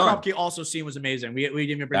getting Officer the gun. Krupke also scene was amazing. We didn't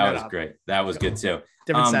even bring that up. That was great. That was good too.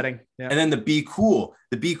 Different setting. Yeah. And then the Be Cool,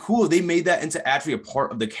 they made that into actually a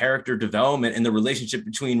part of the character development and the relationship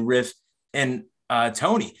between Riff and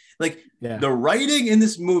Tony. Like the writing in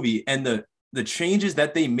this movie and the changes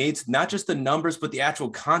that they made, not just the numbers, but the actual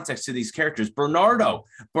context to these characters. Bernardo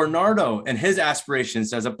and his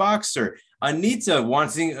aspirations as a boxer. Anita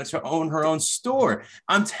wanting to own her own store.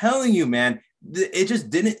 I'm telling you, man,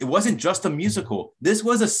 it wasn't just a musical. This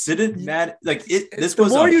was a cinematic, The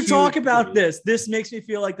more you talk about this makes me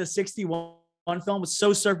feel like the 61 film was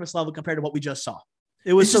so surface level compared to what we just saw.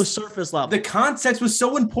 It was so surface level. The context was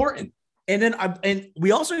so important. And then and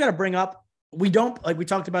we also got to bring up, we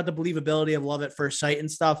talked about the believability of love at first sight and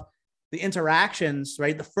stuff. The interactions,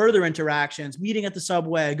 right? The further interactions, meeting at the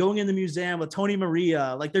subway, going in the museum with Tony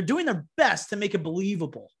Maria, like they're doing their best to make it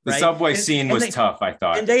believable. The right? subway scene was tough, I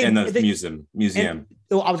thought, in the museum.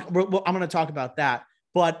 I'm going to talk about that,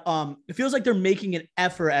 but it feels like they're making an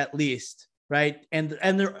effort at least, right? And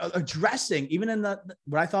they're addressing, even in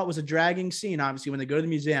what I thought was a dragging scene, obviously, when they go to the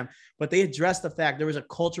museum, but they address the fact there was a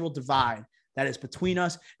cultural divide that is between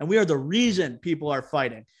us, and we are the reason people are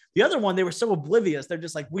fighting. The other one, they were so oblivious. They're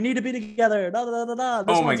just like, we need to be together. Da, da, da, da.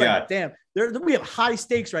 Oh my God. Like, damn, we have high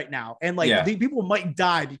stakes right now. And like these people might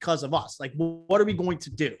die because of us. Like, what are we going to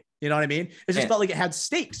do? You know what I mean? It just felt like it had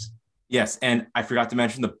stakes. Yes. And I forgot to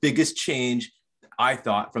mention the biggest change I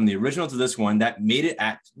thought from the original to this one that made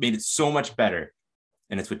it so much better.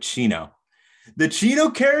 And it's with Chino. The Chino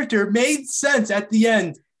character made sense at the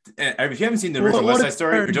end. If you haven't seen the original West Side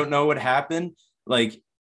Story or don't know what happened, like,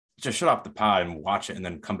 just shut off the pod and watch it and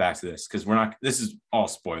then come back to this, because this is all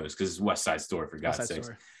spoilers because it's West Side Story, for God's sake.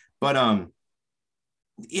 But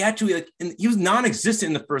he actually he was non-existent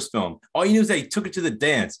in the first film. All you knew is that he took it to the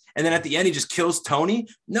dance, and then at the end he just kills Tony.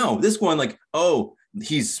 No, this one,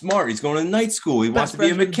 he's smart. He's going to night school. He wants to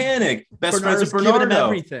be a mechanic. Best friends with Bernardo.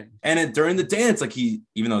 Everything. And during the dance, he,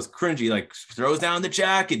 even though it's cringy, throws down the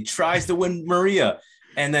jacket, tries to win Maria,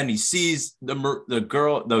 and then he sees the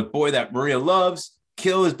boy that Maria loves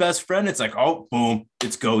kill his best friend. It's like, oh, boom,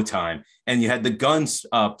 it's go time. And you had the guns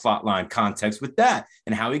plot line context with that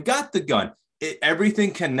and how he got the gun.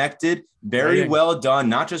 Everything connected, very well done,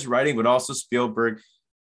 not just writing, but also Spielberg.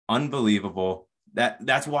 Unbelievable.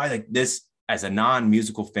 That's why this, as a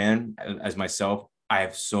non-musical fan, as myself, I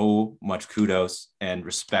have so much kudos and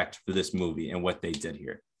respect for this movie and what they did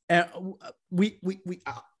here. And we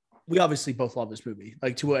obviously both love this movie,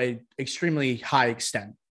 to a extremely high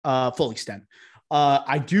extent, full extent.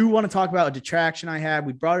 I do want to talk about a detraction I had.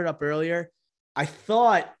 We brought it up earlier. I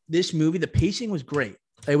thought this movie, the pacing was great.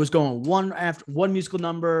 It was going one after one musical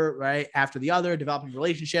number, right after the other, developing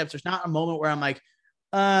relationships. There's not a moment where I'm like,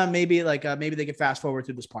 maybe they could fast forward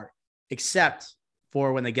through this part, except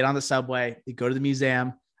for when they get on the subway, they go to the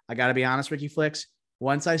museum. I got to be honest, Ricky Flicks.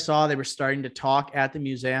 Once I saw they were starting to talk at the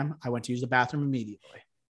museum, I went to use the bathroom immediately.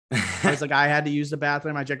 I was like, I had to use the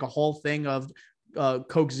bathroom. I drank a whole thing of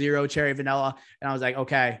Coke Zero cherry vanilla, and I was like,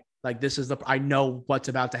 okay, this is I know what's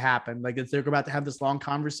about to happen. They're about to have this long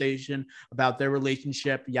conversation about their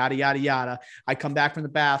relationship, yada yada yada. I come back from the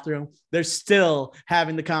bathroom, they're still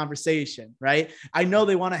having the conversation, right? I know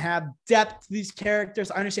they want to have depth to these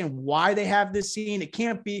characters. I understand why they have this scene. It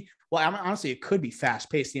can't be, honestly, it could be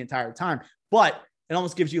fast paced the entire time, but it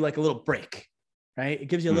almost gives you a little break. Right. It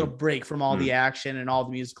gives you a little break from all the action and all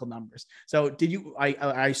the musical numbers. So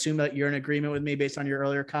I assume that you're in agreement with me based on your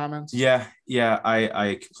earlier comments? Yeah.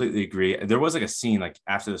 I completely agree. There was a scene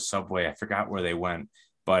after the subway. I forgot where they went,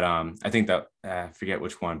 but I think that I forget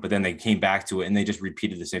which one, but then they came back to it and they just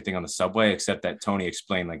repeated the same thing on the subway, except that Tony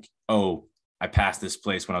explained oh, I passed this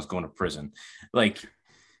place when I was going to prison. I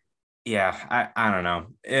don't know.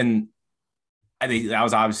 And I think that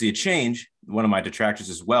was obviously a change. One of my detractors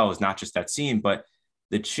as well is not just that scene, but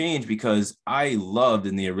the change, because I loved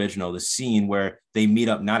in the original, the scene where they meet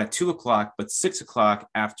up, not at 2:00, but 6:00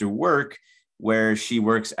 after work, where she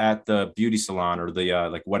works at the beauty salon or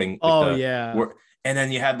the wedding. And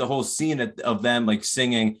then you have the whole scene of them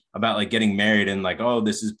singing about getting married and oh,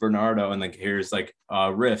 this is Bernardo. And here's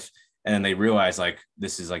a riff. And then they realize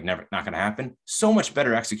this is never not going to happen. So much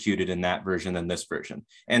better executed in that version than this version.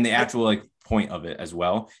 And the actual point of it as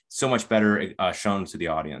well. So much better shown to the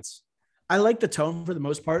audience. I like the tone for the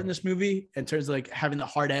most part in this movie in terms of having the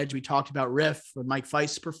hard edge. We talked about Riff with Mike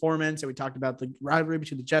Feist's performance, and we talked about the rivalry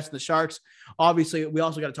between the Jets and the Sharks. Obviously, we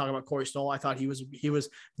also got to talk about Corey Stoll. I thought he was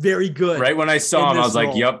very good. Right when I saw him, I was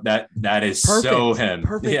role. Yep, that is perfect. So him.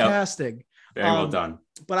 Perfect casting. Very well done.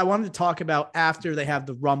 But I wanted to talk about after they have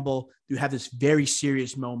the rumble, you have this very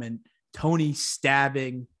serious moment, Tony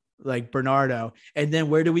stabbing Bernardo. And then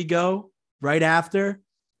where do we go right after?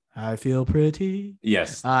 I feel pretty.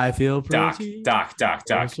 Yes. I feel pretty. Doc.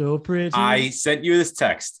 I'm so pretty. I sent you this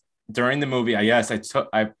text during the movie.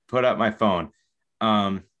 I put up my phone.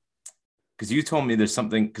 Because you told me there's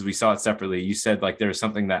something, because we saw it separately. You said there was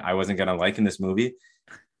something that I wasn't going to like in this movie.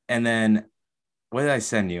 And then what did I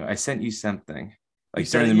send you? I sent you something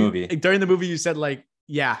during the movie. During the movie, you said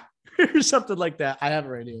yeah, or something like that. I have it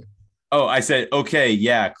right here. Oh, I said, okay,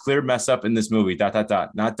 yeah, clear mess up in this movie. ...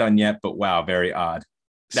 Not done yet, but wow, very odd.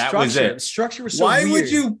 That was it. Structure was so Why weird.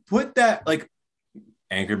 would you put that?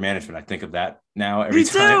 anger management. I think of that now every Me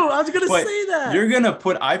too. time. I was gonna say that. You're gonna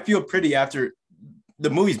put I Feel Pretty after the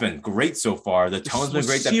movie's been great so far. The tone's been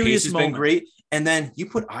great. The pace has been great. And then you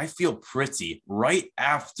put I Feel Pretty right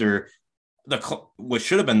after what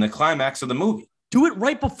should have been the climax of the movie. Do it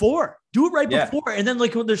right before. Before. And then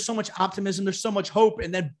like there's so much optimism, there's so much hope,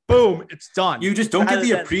 and then boom, it's done. You just don't get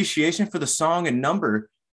the appreciation for the song and number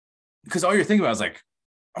because all you're thinking about is like,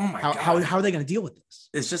 oh my God. How are they going to deal with this?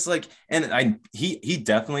 It's just like, and he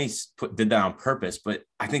definitely did that on purpose, but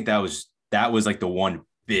I think that was like the one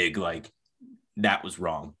big, like that was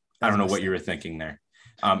wrong. I don't know what you were thinking there.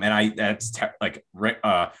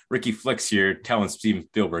 Ricky Flicks here telling Steven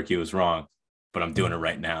Spielberg he was wrong, but I'm doing it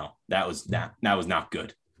right now. That was not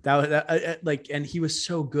good. And he was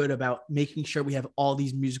so good about making sure we have all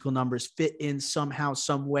these musical numbers fit in somehow,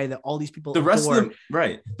 some way that all these people. The rest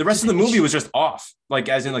of the movie was just off, like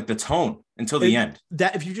as in like the tone until the end.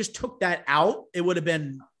 That if you just took that out, it would have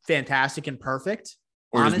been fantastic and perfect.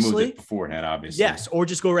 Or honestly, just moved it beforehand, obviously. Yes, or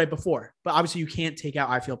just go right before. But obviously, you can't take out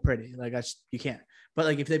I Feel Pretty. Like you can't. But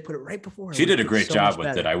like if they put it right before, she did a great job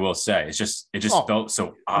with it. I will say, it just felt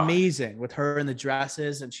so amazing with her in the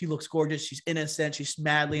dresses, and she looks gorgeous. She's innocent. She's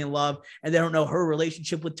madly in love, and they don't know her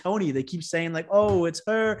relationship with Tony. They keep saying like, "Oh, it's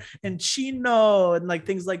her and Chino," and like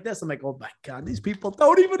things like this. I'm like, oh my God, these people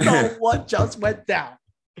don't even know what just went down.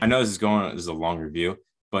 I know this is a long review,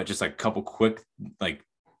 but just like a couple quick like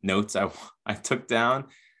notes I took down.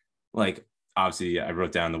 Like obviously, I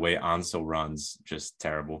wrote down the way Ansel runs, just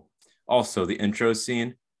terrible. Also, the intro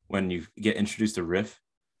scene when you get introduced to Riff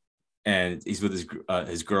and he's with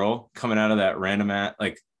his girl coming out of that random that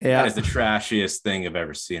is the trashiest thing I've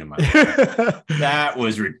ever seen in my life. That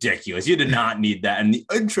was ridiculous. You did not need that. And the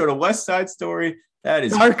intro to West Side Story, that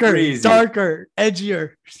is crazy. Darker,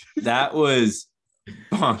 edgier. That was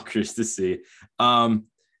bonkers to see.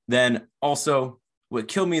 Then also what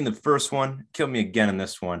killed me in the first one, killed me again in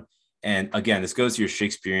this one. And again, this goes to your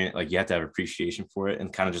Shakespearean, like you have to have appreciation for it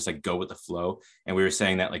and kind of just like go with the flow. And we were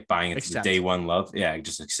saying that like buying into the day one love. Yeah,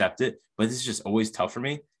 just accept it. But this is just always tough for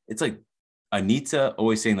me. It's like Anita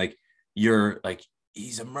always saying like, you're like,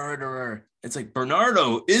 he's a murderer. It's like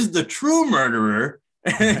Bernardo is the true murderer.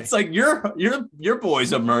 And right. It's like your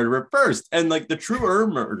boy's a murderer first. And like the truer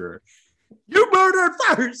murderer. You murdered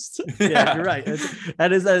first. Yeah, you're right.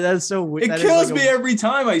 That is so weird. It kills me every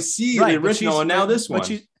time I see the original and now this one.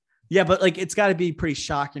 Yeah, but like it's got to be pretty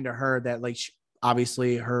shocking to her that like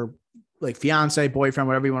obviously her like fiance, boyfriend,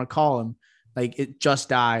 whatever you want to call him, like it just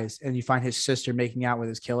dies, and you find his sister making out with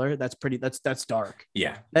his killer. That's dark.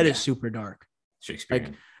 Yeah, that is super dark.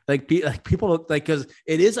 Shakespearean. Like people like because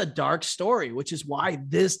it is a dark story, which is why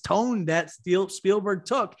this tone that Spielberg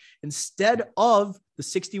took instead of the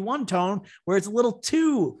 61 tone, where it's a little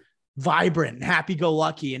too vibrant and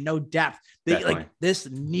happy-go-lucky and no depth. Like this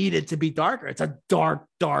needed to be darker. It's a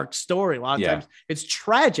dark story. A lot of times it's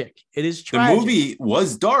tragic. It is tragic. The movie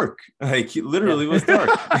was dark. Like it literally was dark.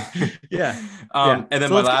 Yeah. And then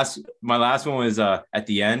so my last one was at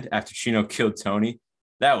the end after Chino killed Tony.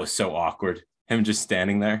 That was so awkward. Him just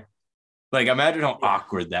standing there. Like imagine how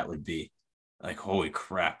awkward that would be. Like holy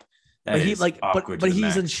crap. But he's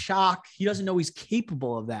in shock. He doesn't know he's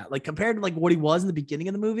capable of that. Like compared to like what he was in the beginning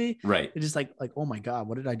of the movie, right? It's just like oh my God,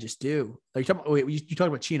 what did I just do? Like you talking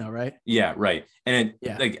about Chino, right? Yeah, right. And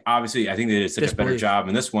like obviously, I think they did such a better job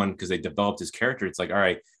in this one because they developed his character. It's like all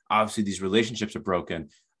right, obviously these relationships are broken.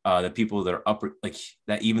 The people that are upper, like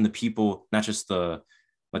that, even the people, not just the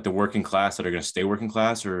working class that are going to stay working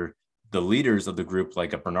class or the leaders of the group,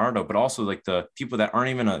 like a Bernardo, but also like the people that aren't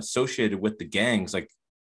even associated with the gangs, like.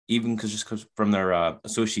 Even because from their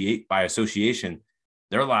association,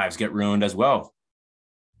 their lives get ruined as well,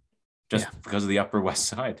 just because of the Upper West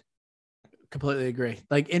Side. Completely agree.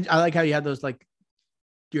 I like how you had those like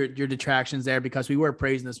your detractions there because we were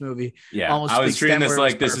praising this movie. Yeah, I was treating this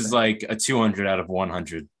like this is like a 200 out of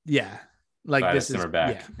 100. Yeah, like this is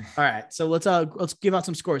back. Yeah. All right, so let's give out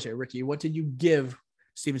some scores here, Ricky. What did you give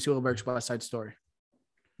Steven Spielberg's West Side Story?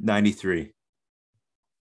 93.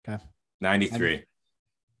 Okay. 93.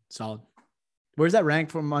 Solid. Where's that rank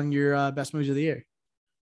from among your best movies of the year?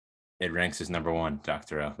 It ranks as number one,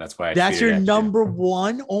 Dr. O. That's why that's your number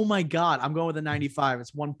one. Oh my God. I'm going with a 95.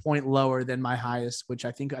 It's 1 point lower than my highest, which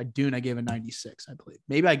I think Dune, I gave a 96, I believe.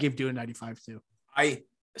 Maybe I gave Dune a 95 too. I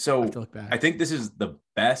think this is the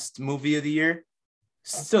best movie of the year.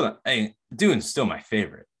 Still, Dune's still my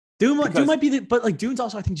favorite. Dune might be but like Dune's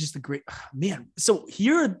also, I think, just the great man. So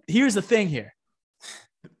here's the thing here.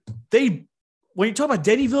 When you talk about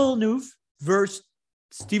Denis Villeneuve versus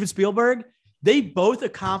Steven Spielberg, they both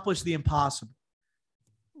accomplished the impossible.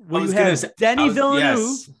 When you have Denis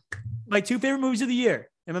Villeneuve my two favorite movies of the year,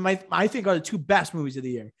 and I think are the two best movies of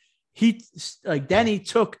the year. Then he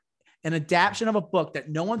took an adaptation of a book that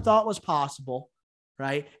no one thought was possible,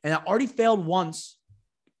 right? And it already failed once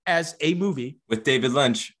as a movie with David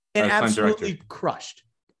Lynch, and absolutely crushed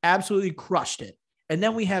it. And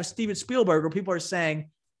then we have Steven Spielberg, where people are saying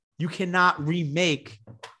you cannot remake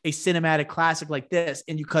a cinematic classic like this,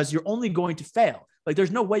 and because you're only going to fail. Like,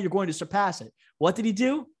 there's no way you're going to surpass it. What did he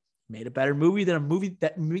do? Made a better movie than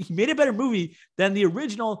he made a better movie than the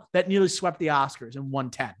original that nearly swept the Oscars and won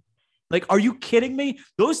 10. Like, are you kidding me?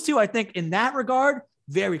 Those two, I think, in that regard,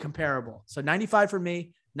 very comparable. So 95 for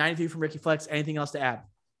me, 93 from Ricky Flex. Anything else to add?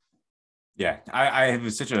 Yeah, I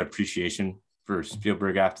have such an appreciation for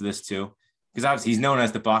Spielberg after this too, because obviously he's known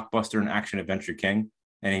as the blockbuster and action adventure king,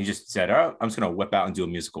 and he just said, "Oh, I'm just gonna whip out and do a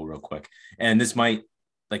musical real quick." And this might,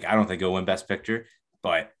 like, I don't think it'll win Best Picture,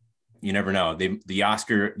 but you never know. The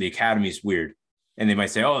Academy's weird, and they might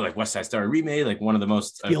say, "Oh, like West Side Story remade, like one of the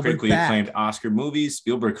most critically acclaimed Oscar movies."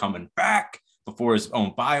 Spielberg coming back before his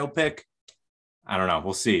own biopic. I don't know.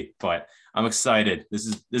 We'll see, but I'm excited. This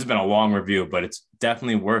has been a long review, but it's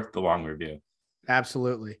definitely worth the long review.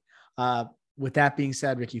 Absolutely. With that being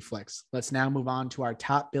said, Ricky Flicks, let's now move on to our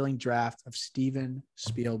top billing draft of Steven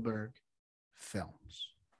Spielberg films.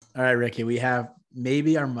 All right, Ricky, we have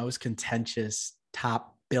maybe our most contentious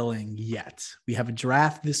top billing yet. We have a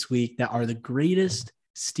draft this week that are the greatest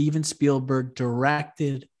Steven Spielberg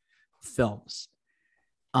directed films.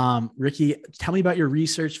 Ricky, tell me about your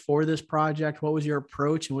research for this project. What was your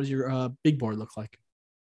approach, and what does your big board look like?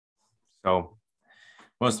 So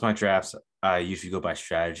most of my drafts, I usually go by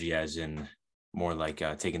strategy, as in more like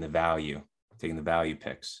taking the value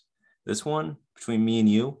picks. This one, between me and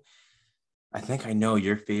you, I think I know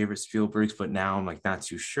your favorite Spielbergs, but now I'm like not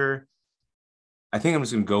too sure. I think I'm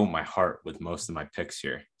just gonna go with my heart with most of my picks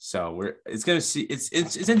here. So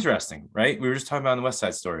it's interesting, right? We were just talking about the West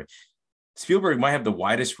Side Story. Spielberg might have the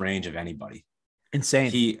widest range of anybody.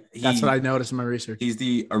 Insane. That's what I noticed in my research. He's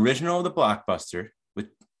the original of the blockbuster with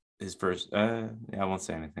his first. I won't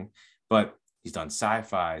say anything, but he's done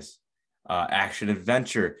sci-fis, action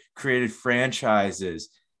adventure, created franchises,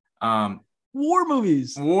 war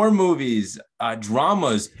movies,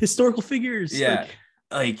 dramas, historical figures. Yeah,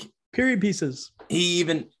 like period pieces. We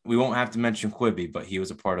won't have to mention Quibi, but he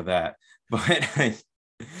was a part of that.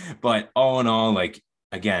 But all in all, like,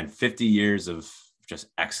 again, 50 years of just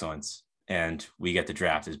excellence, and we get to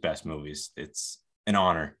draft his best movies. It's an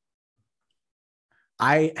honor.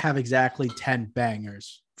 I have exactly 10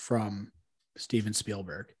 bangers from Steven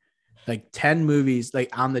Spielberg, like 10 movies,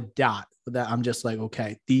 like on the dot, that I'm just like,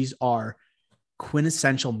 okay, these are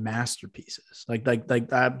quintessential masterpieces, like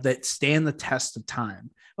that stand the test of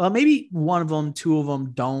time. Well, maybe one of them, two of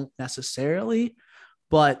them don't necessarily,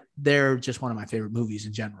 but they're just one of my favorite movies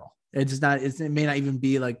in general. It may not even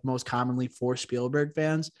be like most commonly for Spielberg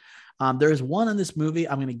fans. There is one in this movie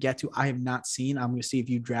I'm going to get to. I have not seen. I'm going to see if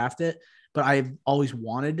you draft it, but I've always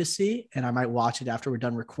wanted to see, and I might watch it after we're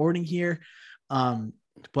done recording here.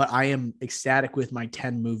 But I am ecstatic with my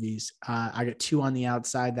 10 movies. I got 2 on the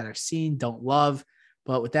outside that I've seen, don't love.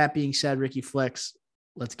 But with that being said, Ricky Flicks,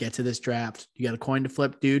 let's get to this draft. You got a coin to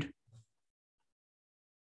flip, dude?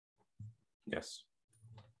 Yes.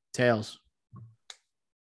 Tails.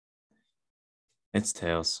 It's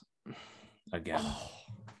tails again. Oh.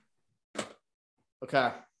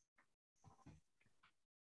 Okay.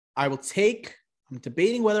 I'm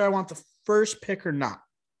debating whether I want the first pick or not.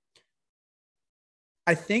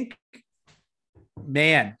 I think,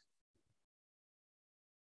 man,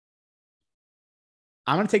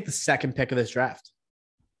 I'm going to take the second pick of this draft.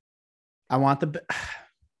 I want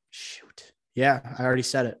shoot. Yeah, I already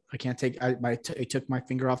said it. I can't take, I took my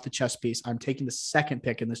finger off the chess piece. I'm taking the second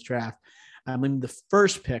pick in this draft. I'm leaving the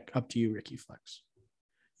first pick up to you, Ricky Flex.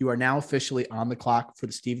 You are now officially on the clock for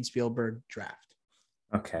the Steven Spielberg draft.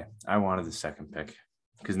 Okay. I wanted the second pick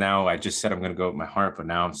because now I just said I'm going to go with my heart, but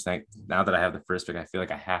now I'm saying, now that I have the first pick, I feel like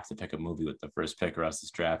I have to pick a movie with the first pick, or else this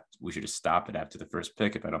draft, we should just stop it after the first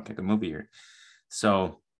pick if I don't pick a movie here.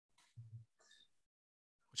 So.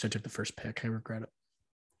 Which I took the first pick. I regret it.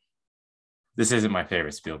 This isn't my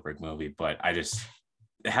favorite Spielberg movie, but it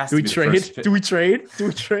has to be the first pick. Do we trade?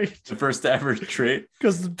 The first ever trade?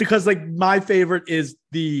 Because like my favorite is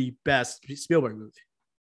the best Spielberg movie.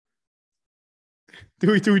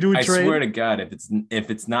 Do we trade? I swear to God, if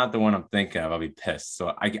it's not the one I'm thinking of, I'll be pissed.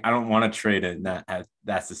 So I don't want to trade it. And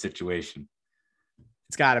that's the situation.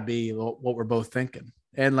 It's got to be what we're both thinking.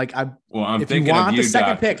 And like if thinking you want of you, the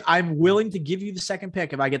second Doctor. pick, I'm willing to give you the second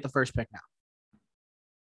pick if I get the first pick now.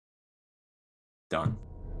 Done.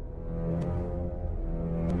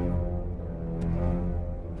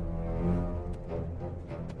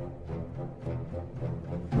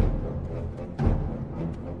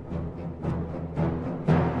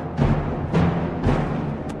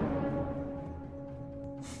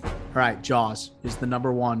 right, Jaws is the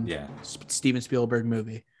number one Yeah. Steven Spielberg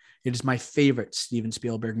movie. It is my favorite Steven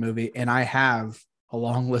Spielberg movie, and I have a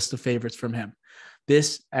long list of favorites from him.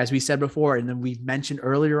 This, as we said before, and then we mentioned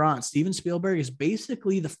earlier on, Steven Spielberg is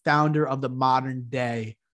basically the founder of the modern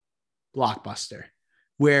day blockbuster,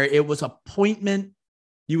 where it was appointment.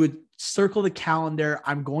 You would circle the calendar.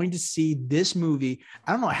 I'm going to see this movie.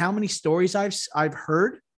 I don't know how many stories I've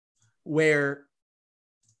heard where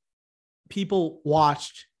people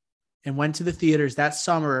watched and went to the theaters that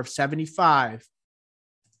summer of 75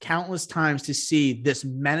 countless times to see this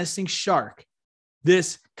menacing shark,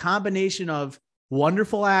 this combination of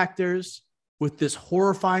wonderful actors with this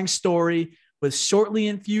horrifying story with shortly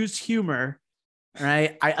infused humor.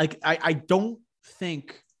 Right. I don't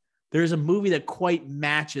think there's a movie that quite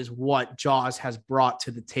matches what Jaws has brought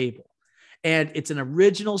to the table. And it's an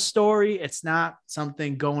original story. It's not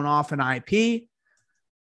something going off an IP.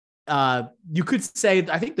 You could say,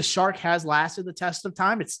 I think the shark has lasted the test of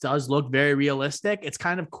time. It does look very realistic. It's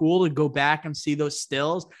kind of cool to go back and see those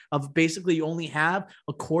stills of basically you only have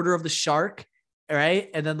a quarter of the shark, right?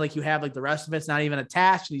 And then like you have like the rest of it's not even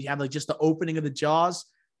attached. And you have like just the opening of the jaws.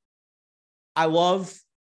 I love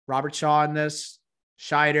Robert Shaw in this,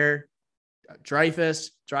 Scheider, Dreyfuss,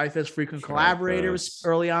 frequent collaborator was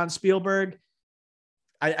early on Spielberg.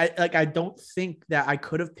 I don't think that I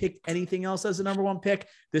could have picked anything else as the number one pick.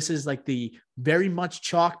 This is like the very much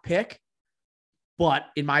chalk pick, but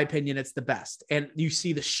in my opinion, it's the best. And you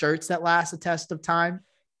see the shirts that last the test of time,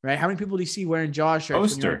 right? How many people do you see wearing Jaws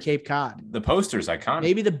shirts when you're at Cape Cod? The poster's iconic.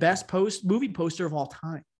 Maybe the best movie poster of all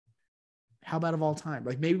time. How about of all time?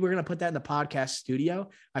 Like maybe we're going to put that in the podcast studio.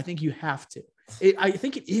 I think you have to. I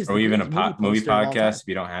think it is. Or even a movie podcast if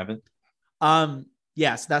you don't have it.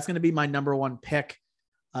 Yes, that's going to be my number one pick.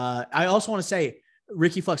 I also want to say,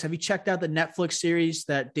 Ricky Flux, have you checked out the Netflix series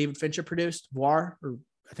that David Fincher produced, Voir, or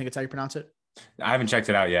I think it's how you pronounce it? I haven't checked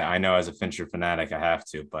it out yet. I know as a Fincher fanatic, I have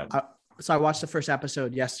to, but. So I watched the first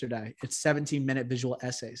episode yesterday. It's 17-minute visual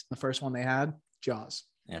essays. The first one they had, Jaws.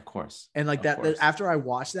 Yeah, of course. And like that, after I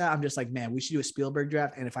watched that, I'm just like, man, we should do a Spielberg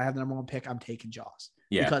draft. And if I have the number one pick, I'm taking Jaws.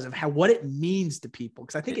 Yeah. Because of what it means to people.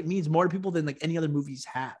 Because I think it means more to people than like any other movies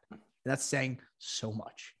had. And that's saying so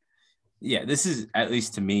much. Yeah, this is, at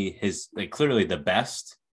least to me, his like clearly the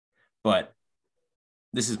best, but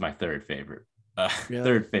this is my third favorite. Really?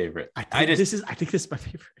 Third favorite. I think this is my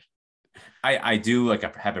favorite. I do like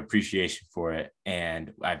have appreciation for it,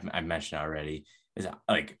 and I've mentioned already is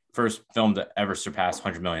like first film to ever surpass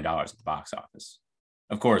 $100 million at the box office.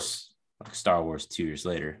 Of course, like Star Wars 2 years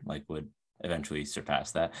later, like would eventually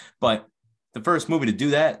surpass that, but the first movie to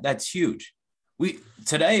do that, that's huge. We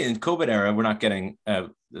today in COVID era, we're not getting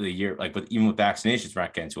the year like even with vaccinations, we're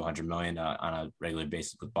not getting to 100 million on a regular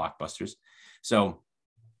basis with blockbusters. So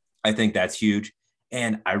I think that's huge.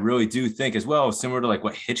 And I really do think as well, similar to like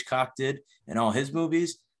what Hitchcock did in all his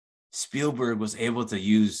movies, Spielberg was able to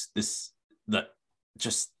use the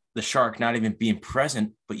shark not even being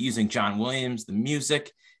present, but using John Williams, the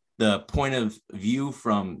music, the point of view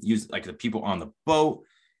from like the people on the boat,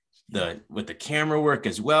 with the camera work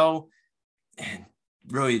as well. And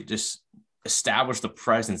really just establish the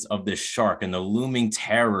presence of this shark and the looming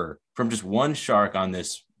terror from just one shark on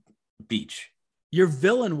this beach. Your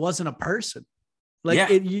villain wasn't a person. Like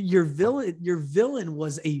your villain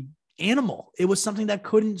was a animal. It was something that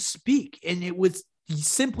couldn't speak, and it was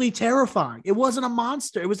simply terrifying. It wasn't a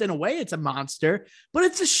monster. It was, in a way, it's a monster, but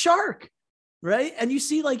it's a shark, right? And you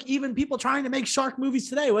see like even people trying to make shark movies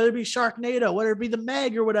today, whether it be Sharknado, whether it be The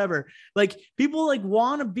Meg or whatever, like people like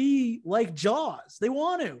want to be like Jaws. They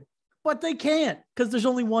want to, but they can't because there's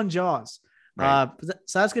only one Jaws. Right.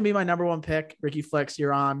 So that's going to be my number one pick. Ricky Flex,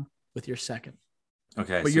 you're on with your second.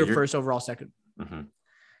 Okay. But so your first overall second. Mm-hmm.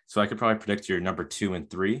 So I could probably predict your number 2 and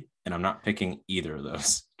 3, and I'm not picking either of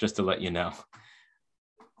those, just to let you know.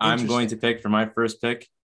 I'm going to pick for my first pick,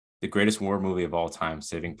 the greatest war movie of all time,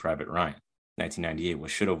 Saving Private Ryan. 1998,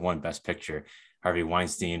 which should have won Best Picture. Harvey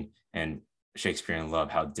Weinstein and Shakespeare in Love.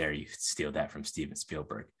 How dare you steal that from Steven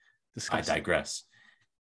Spielberg? Disgusting. I digress.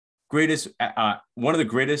 Greatest, one of the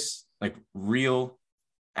greatest like real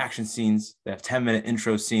action scenes. They have 10-minute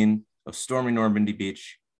intro scene of storming Normandy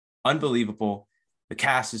Beach. Unbelievable. The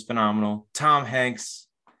cast is phenomenal. Tom Hanks.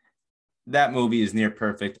 That movie is near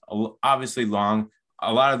perfect. Obviously long.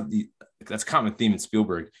 A lot of that's a common theme in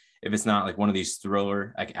Spielberg. If it's not like one of these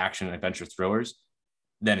thriller, like action adventure thrillers,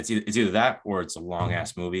 then it's either that or it's a long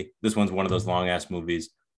ass movie. This one's one of those long ass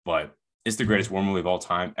movies, but it's the greatest war movie of all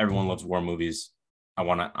time. Everyone loves war movies. I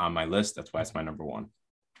want it on my list. That's why it's my number 1.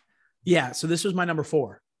 Yeah. So this was my number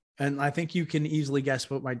 4. And I think you can easily guess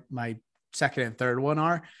what my second and third one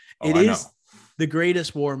are. the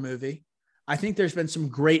greatest war movie. I think there's been some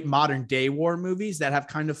great modern day war movies that have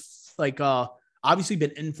kind of like obviously been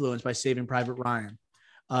influenced by Saving Private Ryan,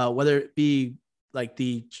 whether it be like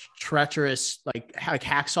the treacherous like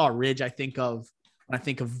Hacksaw Ridge. I think of when I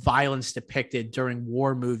think of violence depicted during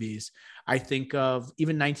war movies. I think of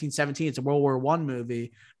even 1917. It's a World War I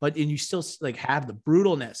movie, and you still like have the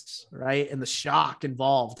brutalness, right, and the shock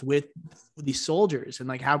involved with these soldiers, and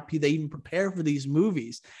like how they even prepare for these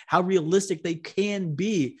movies, how realistic they can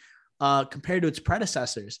be compared to its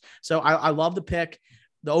predecessors. So I love the pick.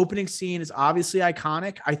 The opening scene is obviously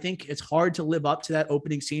iconic. I think it's hard to live up to that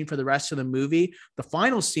opening scene for the rest of the movie. The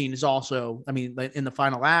final scene is also, I mean, in the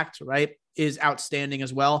final act, right, is outstanding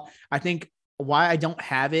as well. I think why I don't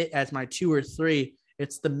have it as my 2 or 3,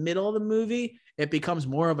 it's the middle of the movie. It becomes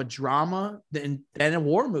more of a drama than a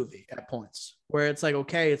war movie at points, where it's like,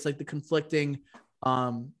 okay, it's like the conflicting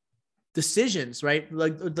decisions, right?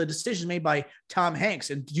 Like the decisions made by Tom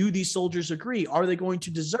Hanks, and do these soldiers agree? Are they going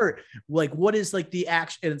to desert? Like, what is like the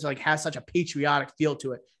action? And it's like has such a patriotic feel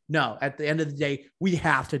to it. No, at the end of the day, we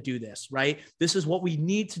have to do this, right? This is what we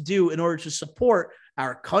need to do in order to support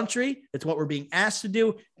our country. It's what we're being asked to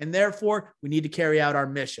do. And therefore we need to carry out our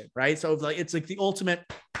mission, right? So it's like the ultimate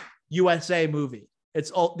USA movie.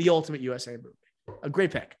 It's the ultimate USA movie. A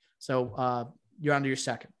great pick. So you're on to your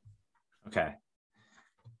second. Okay.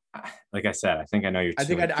 Like I said, I think I know your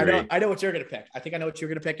two. I know what you're going to pick. I think I know what you're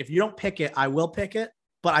going to pick. If you don't pick it, I will pick it,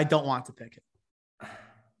 but I don't want to pick it.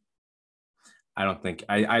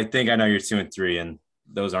 I think I know your 2 and 3, and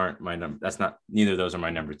those aren't my number. Neither of those are my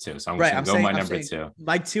number 2. So I'm going to go my number 2.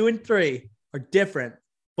 My 2 and 3 are different,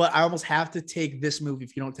 but I almost have to take this movie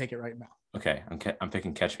if you don't take it right now. Okay. I'm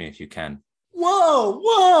picking Catch Me If You Can. Whoa.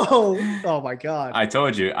 Oh my God. I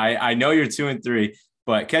told you, I know your 2 and 3,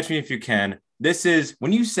 but Catch Me If You Can. This is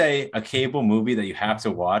when you say a cable movie that you have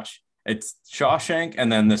to watch, it's Shawshank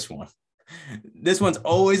and then this one. This one's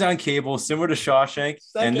always on cable, similar to Shawshank.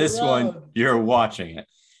 And this one, you're watching it.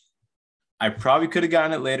 I probably could have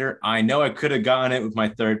gotten it later. I know I could have gotten it with my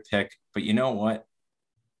 3rd pick, but you know what?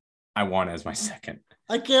 I want it as my 2nd.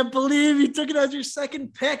 I can't believe you took it as your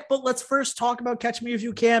 2nd pick, but let's first talk about Catch Me If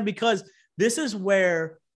You Can, because this is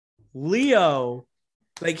where Leo,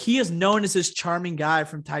 like, he is known as this charming guy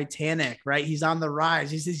from Titanic, right? He's on the rise.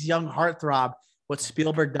 He's this young heartthrob. What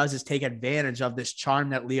Spielberg does is take advantage of this charm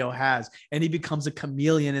that Leo has, and he becomes a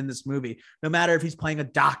chameleon in this movie. No matter if he's playing a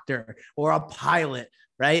doctor or a pilot,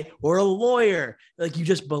 right, or a lawyer, like, you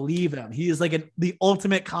just believe him. He is like the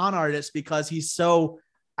ultimate con artist because he's so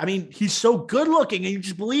good looking, and you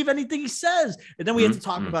just believe anything he says. And then we have to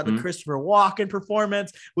talk about the Christopher Walken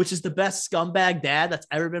performance, which is the best scumbag dad that's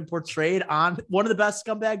ever been portrayed on one of the best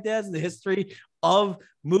scumbag dads in the history of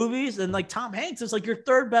movies. And like Tom Hanks is like your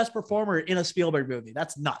 3rd best performer in a Spielberg movie.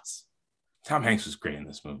 That's nuts. Tom Hanks was great in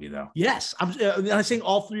this movie, though. Yes. I'm saying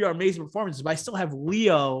all 3 are amazing performances, but I still have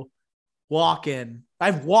Leo, Walken.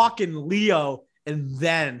 I have Walken, Leo, and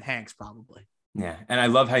then Hanks probably. Yeah. And I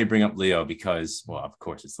love how you bring up Leo because, well, of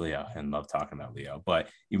course it's Leo and love talking about Leo, but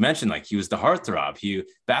you mentioned like he was the heartthrob,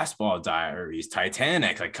 Basketball Diaries,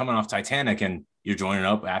 Titanic, like coming off Titanic, and you're joining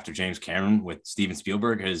up after James Cameron with Steven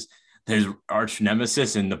Spielberg, his arch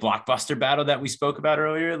nemesis in the blockbuster battle that we spoke about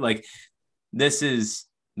earlier. Like this is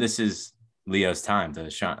Leo's time to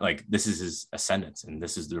shine. Like this is his ascendance, and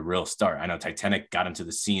this is the real start. I know Titanic got him to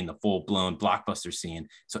the scene, the full blown blockbuster scene.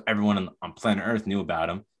 So everyone on planet Earth knew about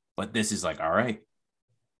him. But this is like, all right,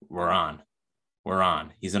 we're on.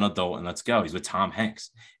 He's an adult and let's go. He's with Tom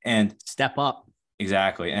Hanks and step up.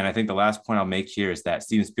 Exactly. And I think the last point I'll make here is that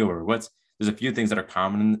Steven Spielberg, there's a few things that are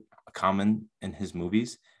common in his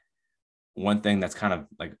movies. One thing that's kind of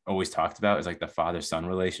like always talked about is like the father-son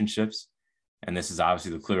relationships. And this is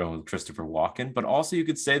obviously the clear one with Christopher Walken, but also you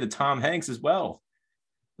could say the Tom Hanks as well,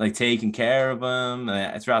 like taking care of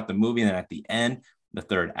him throughout the movie. And then at the end, the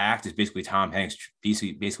 3rd act is basically Tom Hanks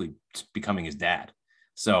basically becoming his dad.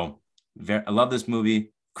 So I love this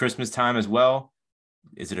movie. Christmas time as well.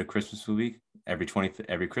 Is it a Christmas movie? Every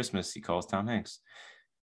Christmas he calls Tom Hanks.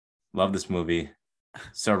 Love this movie.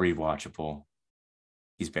 So rewatchable.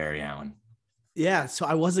 He's Barry Allen. Yeah. So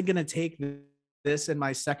I wasn't going to take this in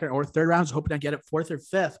my 2nd or 3rd rounds, hoping I'd get it 4th or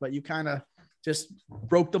 5th, but you kind of just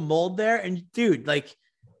broke the mold there. And dude, like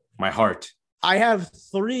my heart. I have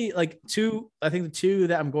 3, like 2. I think the 2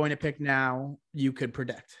 that I'm going to pick now, you could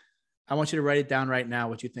predict. I want you to write it down right now,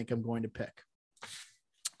 what you think I'm going to pick.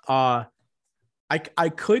 I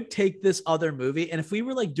could take this other movie. And if we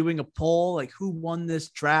were like doing a poll, like who won this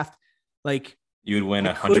draft, like you would win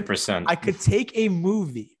 100%. I could take a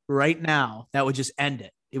movie right now that would just end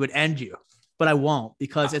it. It would end you. but I won't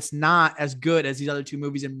because it's not as good as these other two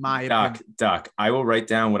movies in my opinion. Doc, I will write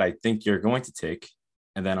down what I think you're going to take,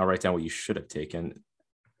 and then I'll write down what you should have taken.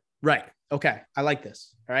 Right. Okay. I like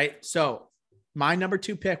this. All right. So my number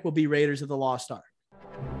 2 pick will be Raiders of the Lost Ark.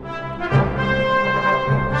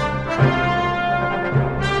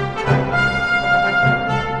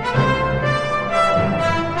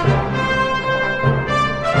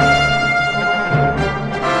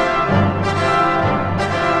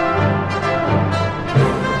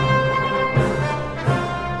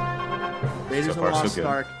 Raiders of the Lost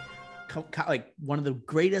Ark, like one of the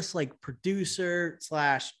greatest like producer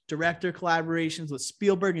 / director collaborations with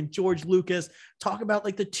Spielberg and George Lucas. Talk about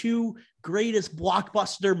like the 2 greatest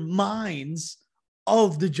blockbuster minds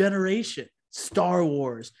of the generation. Star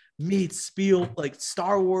Wars meets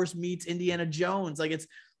Star Wars meets Indiana Jones. Like it's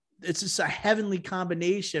just a heavenly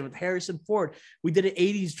combination with Harrison Ford. We did an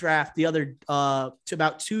 80s draft the other to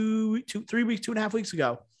about 2.5 weeks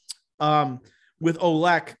ago with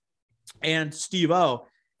Olek and Steve-O.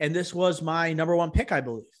 And this was my number 1 pick, I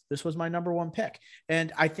believe. This was my number 1 pick.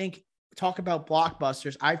 And I think, talk about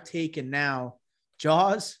blockbusters, I've taken now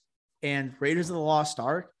Jaws and Raiders of the Lost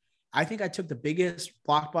Ark. I think I took the biggest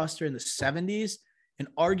blockbuster in the 70s and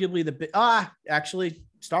arguably actually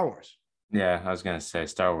Star Wars. Yeah, I was going to say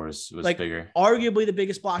Star Wars was bigger. Arguably the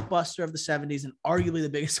biggest blockbuster of the 70s and arguably the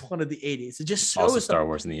biggest one of the 80s. It just shows also Star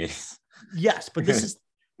Wars in the 80s. Yes, but this is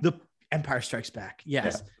the Empire Strikes Back.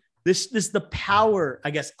 Yes. Yeah. This is the power,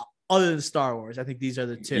 I guess, other than Star Wars. I think these are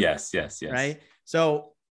the 2. Yes. Right?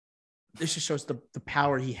 So this just shows the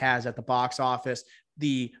power he has at the box office.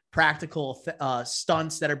 The practical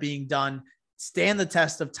stunts that are being done stand the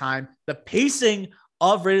test of time. The pacing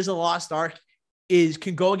of Raiders of the Lost Ark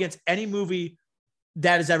can go against any movie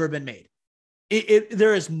that has ever been made.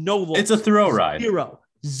 There is no lull. It's a thrill ride. Zero.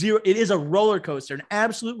 It is a roller coaster, an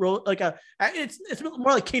absolute roller. It's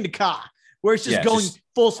more like King to Ka, where it's just going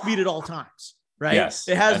full speed at all times. Right? Yes,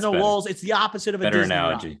 it has no lulls. It's the opposite of a Disney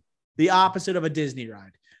analogy. Ride. The opposite of a Disney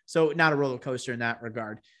ride. So not a roller coaster in that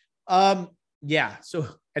regard. Yeah. So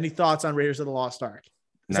any thoughts on Raiders of the Lost Ark?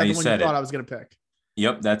 Is that the one you thought I was going to pick?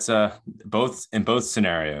 Yep. That's both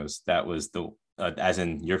scenarios. That was the as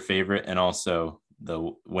in your favorite and also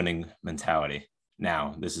the winning mentality.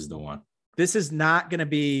 Now this is the one. This is not going to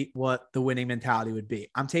be what the winning mentality would be.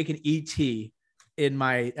 I'm taking E.T.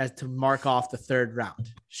 to mark off the 3rd round.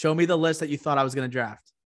 Show me the list that you thought I was going to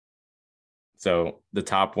draft. So the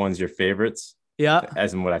top one's your favorites. Yeah.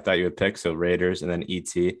 As in what I thought you would pick. So Raiders and then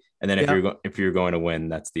E.T. And then if you're going to win,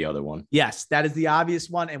 that's the other one. Yes, that is the obvious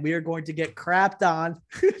one. And we are going to get crapped on.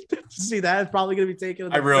 See, that is probably going to be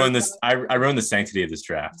taken. I ruined this. I ruined the sanctity of this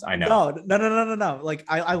draft. I know. No. Like,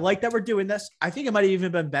 I like that we're doing this. I think it might have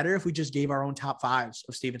even been better if we just gave our own top 5s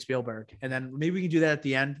of Steven Spielberg. And then maybe we can do that at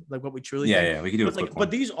the end, like what we truly think. Yeah, we can do it. But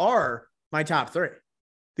these are my top 3.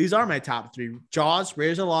 These are my top 3. Jaws,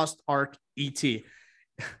 Raiders of the Lost Ark, E.T.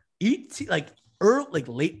 E.T.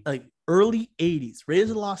 Early 80s, Raiders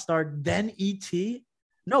of the Lost Ark, then E.T.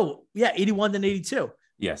 No, yeah, 81, then 82.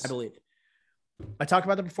 Yes, I believe. I talked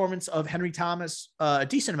about the performance of Henry Thomas a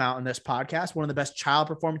decent amount in this podcast. One of the best child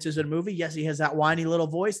performances in a movie. Yes, he has that whiny little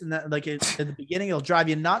voice, and that in the beginning, it'll drive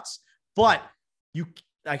you nuts. But who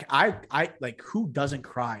doesn't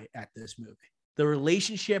cry at this movie? The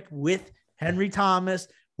relationship with Henry Thomas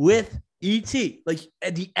with E.T. Like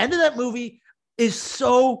at the end of that movie is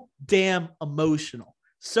so damn emotional.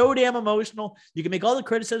 So damn emotional. You can make all the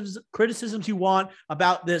criticisms you want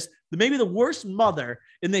about this. Maybe the worst mother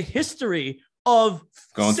in the history of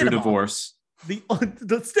going cinema. Through divorce. The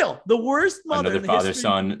worst mother. Another father,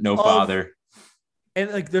 son, no father.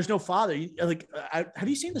 And there's no father. Have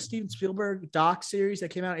you seen the Steven Spielberg doc series that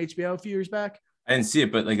came out on HBO a few years back? I didn't see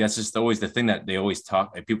it, but that's just always the thing that they always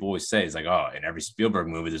talk. People always say is in every Spielberg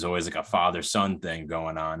movie, there's always a father-son thing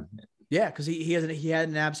going on. Yeah, because he had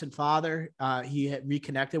an absent father. He had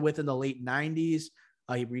reconnected with in the late 90s.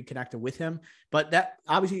 He reconnected with him. But that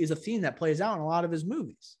obviously is a theme that plays out in a lot of his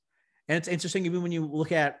movies. And it's interesting, even when you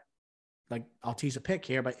look at, I'll tease a pick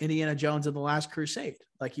here, but Indiana Jones and the Last Crusade.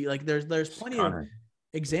 There's plenty of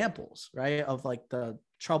examples, right, of the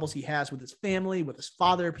troubles he has with his family, with his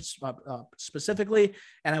father specifically.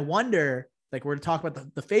 And I wonder, we're going to talk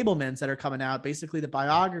about the Fablemans that are coming out, basically the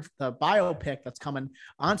biopic that's coming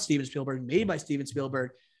on Steven Spielberg, made by Steven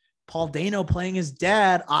Spielberg. Paul Dano playing his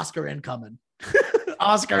dad, Oscar incoming.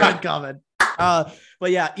 But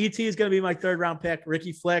yeah, E.T. is going to be my 3rd round pick.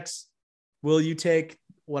 Ricky Flicks, will you take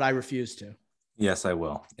what I refuse to? Yes, I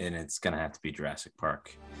will. And it's going to have to be Jurassic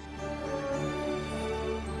Park.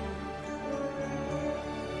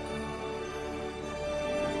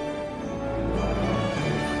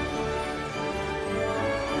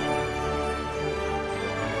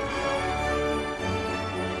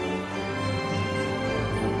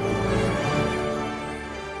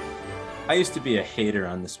 I used to be a hater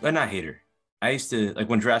on this, but not hater. I used to like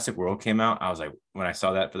when Jurassic World came out. I was like, when I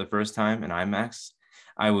saw that for the first time in IMAX,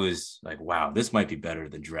 I was like, wow, this might be better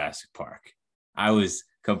than Jurassic Park. I was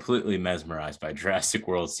completely mesmerized by Jurassic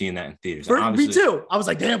World, seeing that in theaters. Me too. I was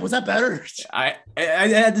like, damn, was that better? I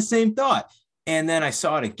had the same thought. And then I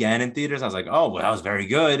saw it again in theaters. I was like, oh, well, that was very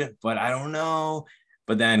good, but I don't know.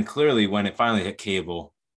 But then clearly when it finally hit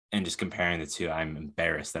cable and just comparing the two, I'm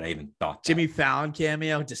embarrassed that I even thought that. Jimmy Fallon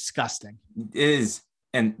cameo, disgusting. It is.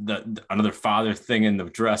 And the another father thing in the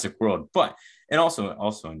Jurassic World, but and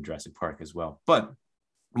also in Jurassic Park as well. But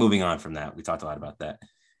moving on from that, we talked a lot about that.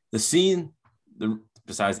 The scene,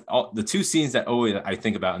 besides all the two scenes that always I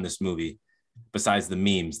think about in this movie, besides the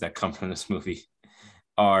memes that come from this movie,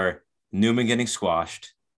 are Newman getting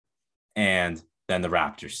squashed and then the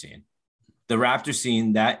raptor scene. The raptor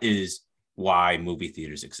scene, that is why movie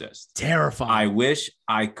theaters exist. Terrifying. I wish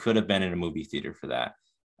I could have been in a movie theater for that.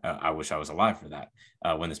 I wish I was alive for that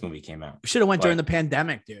when this movie came out. We should have went during the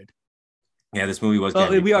pandemic, dude. Yeah, this movie was.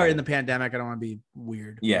 Well, we are in the pandemic. I don't want to be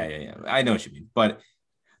weird. Yeah. I know what you mean, but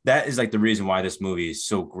that is like the reason why this movie is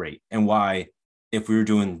so great, and why if we were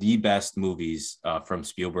doing the best movies from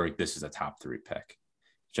Spielberg, this is a top 3 pick.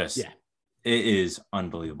 It is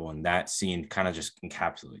unbelievable, and that scene kind of just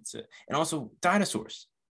encapsulates it. And also dinosaurs.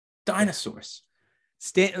 Talk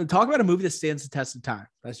about a movie that stands the test of time.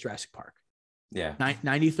 That's Jurassic Park. Yeah.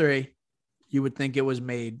 93. You would think it was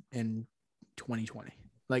made in 2020.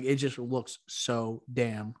 Like, it just looks so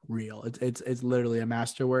damn real. It's literally a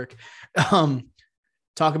masterwork.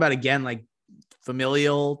 Talk about, again, like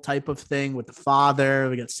familial type of thing with the father.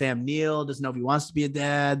 We got Sam Neill, doesn't know if he wants to be a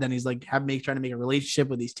dad. Then he's like trying to make a relationship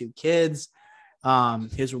with these 2 kids.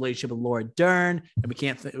 His relationship with Laura Dern, and we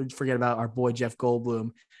can't forget about our boy Jeff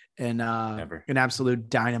Goldblum and an absolute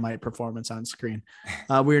dynamite performance on screen.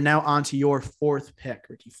 We're now on to your 4th pick,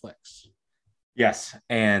 Ricky Flicks. Yes,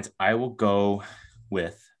 and I will go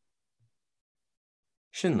with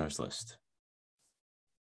Schindler's List.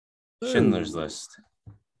 Schindler's List.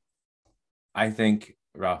 I think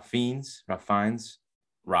Ralph Fiennes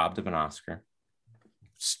robbed of an Oscar.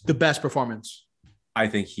 It's the best performance. I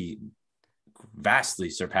think he vastly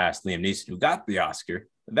surpassed Liam Neeson, who got the Oscar.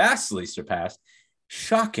 Vastly surpassed.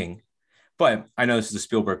 Shocking. But I know this is a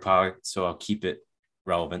Spielberg pod, so I'll keep it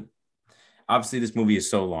relevant. Obviously, this movie is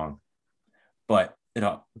so long. But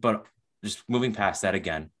just moving past that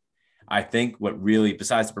again, I think what really,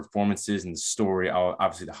 besides the performances and the story,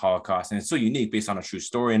 obviously the Holocaust, and it's so unique based on a true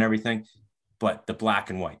story and everything, but the black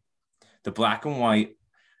and white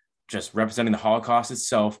just representing the Holocaust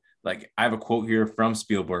itself. Like, I have a quote here from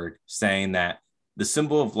Spielberg saying that the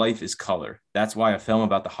symbol of life is color. That's why a film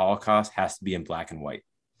about the Holocaust has to be in black and white.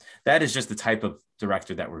 That is just the type of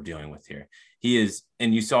director that we're dealing with here. He is,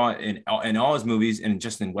 and you saw it in all his movies, and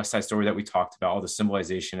just in West Side Story that we talked about, all the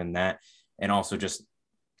symbolization in that, and also just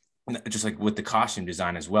like with the costume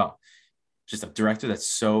design as well. Just a director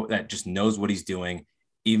that just knows what he's doing,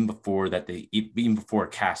 even before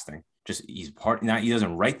casting. Just he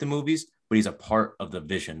doesn't write the movies, but he's a part of the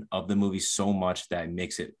vision of the movie so much that it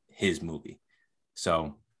makes it his movie.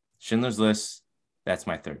 So Schindler's List, that's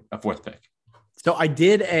my 4th pick. So I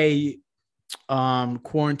did a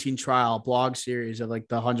quarantine trial blog series of like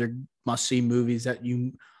the 100 must-see movies that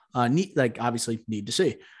you obviously need to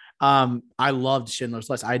see. I loved Schindler's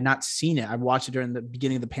List. I had not seen it. I watched it during the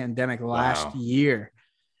beginning of the pandemic last year,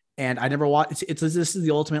 and I never watched. This is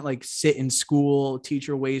the ultimate like sit in school,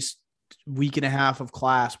 teacher waste week and a half of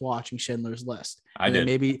class watching Schindler's List.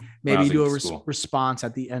 Maybe do a response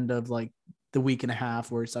at the end of like the week and a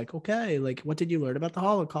half where it's like, okay, like what did you learn about the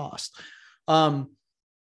Holocaust?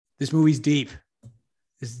 This movie's deep.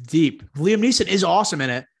 It's deep. Liam Neeson is awesome in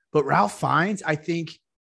it, but Ralph Fiennes, I think,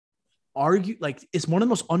 it's one of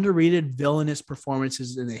the most underrated villainous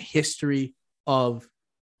performances in the history of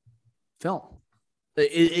film.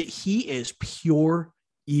 He is pure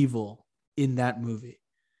evil in that movie.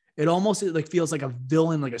 It almost feels like a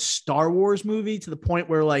villain, like a Star Wars movie, to the point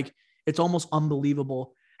where like it's almost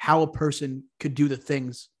unbelievable how a person could do the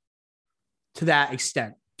things to that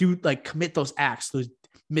extent, commit those acts, those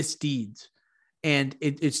misdeeds. And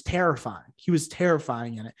it's terrifying. He was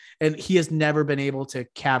terrifying in it. And he has never been able to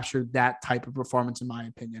capture that type of performance, in my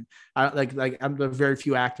opinion. I'm the very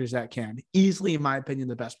few actors that can. Easily, in my opinion,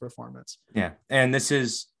 the best performance. Yeah. And this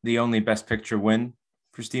is the only Best Picture win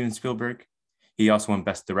for Steven Spielberg. He also won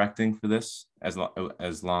Best Directing for this,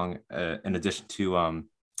 in addition to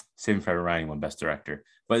Saving Private Ryan, won Best Director.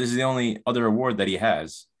 But this is the only other award that he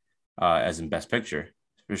has, as in Best Picture,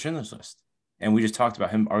 for Schindler's List. And we just talked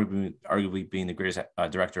about him arguably being the greatest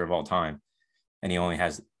director of all time. And he only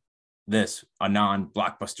has this a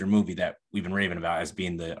non-blockbuster movie that we've been raving about as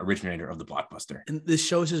being the originator of the blockbuster. And this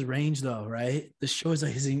shows his range, though, right? This shows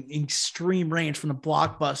like his extreme range from the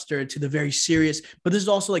blockbuster to the very serious. But this is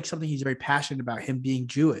also like something he's very passionate about, him being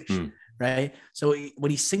Jewish, right? So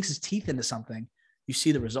when he sinks his teeth into something, you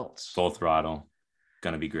see the results. Full throttle,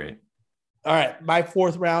 gonna be great. All right, my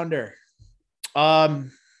fourth rounder.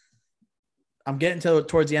 I'm getting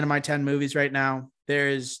towards the end of my 10 movies right now.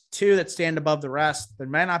 There's 2 that stand above the rest. There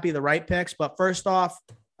might not be the right picks, but first off,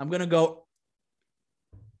 I'm going to go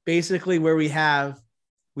basically where we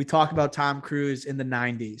talk about Tom Cruise in the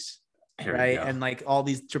 90s, right? And like all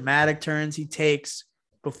these dramatic turns he takes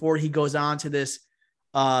before he goes on to this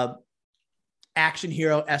action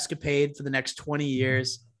hero escapade for the next 20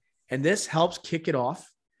 years. And this helps kick it off.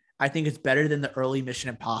 I think it's better than the early Mission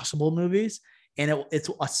Impossible movies. And it's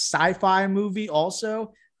a sci-fi movie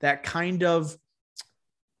also that kind of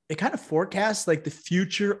forecasts like the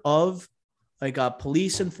future of like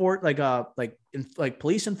police enforcement,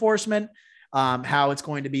 how it's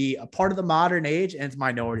going to be a part of the modern age, and it's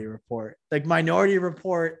Minority Report. Like Minority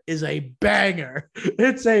Report is a banger.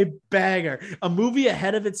 It's a banger, a movie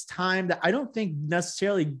ahead of its time that I don't think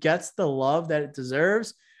necessarily gets the love that it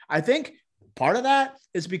deserves. I think part of that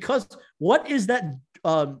is because what is the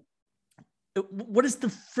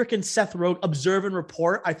freaking Seth Rogen Observe and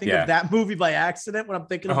Report? I think of that movie by accident when I'm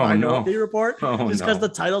thinking of Minority Report, just because the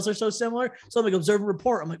titles are so similar. So I'm like, Observe and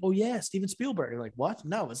Report. I'm like, oh yeah, Steven Spielberg. You're like, what?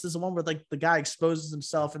 No, this is the one where like the guy exposes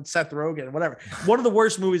himself and Seth Rogen and whatever. One of the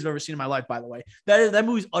worst movies I've ever seen in my life, by the way. That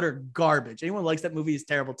movie's utter garbage. Anyone who likes that movie is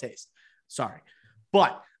terrible taste. Sorry.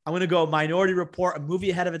 But I'm going to go Minority Report, a movie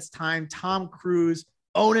ahead of its time. Tom Cruise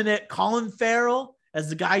owning it. Colin Farrell as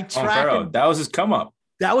the guy tracking. That was his come up.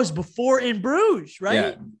 That was before In Bruges, right?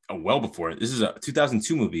 Yeah, well before. This is a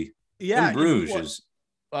 2002 movie. Yeah, In Bruges is.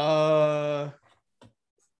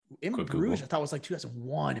 In Bruges, Google. I thought it was like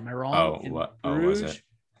 2001. Am I wrong? Oh, what? Oh, was it?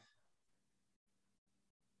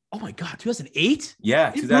 Oh my God, 2008?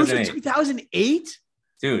 Yeah, 2008. 2008?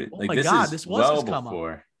 Dude, oh like my this God, is this was well his come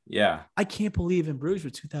before. Up. Yeah. I can't believe In Bruges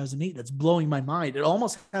was 2008. That's blowing my mind. It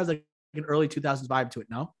almost has like an early 2000s vibe to it,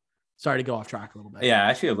 no? Sorry to go off track a little bit. Yeah,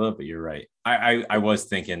 actually a little bit. You're right. I was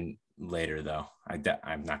thinking later though.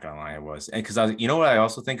 I'm not gonna lie, I was, and because you know what I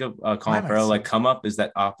also think of Colin Farrell like come up is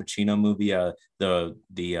that Al Pacino movie. It's on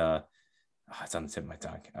the tip of my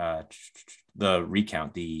tongue. The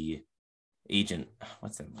Recount, the agent.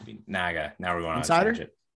 What's that movie? Now we're going Insider? on a tangent.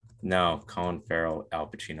 No, Colin Farrell, Al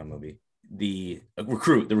Pacino movie. The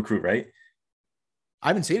Recruit, right? I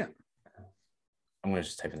haven't seen it. I'm gonna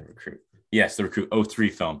just type in The Recruit. Yes, The Recruit 03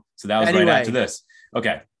 film. So that was right after this.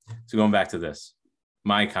 Okay. So going back to this,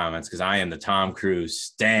 my comments, because I am the Tom Cruise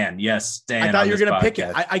stan. Yes, stan. I thought you were going to pick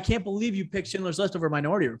it. I can't believe you picked Schindler's List over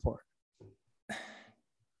Minority Report.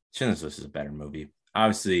 Schindler's List is a better movie.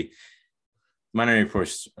 Obviously, Minority Report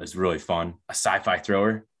is really fun. A sci-fi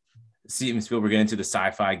thriller. Steven Spielberg get into the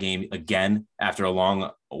sci-fi game again after a long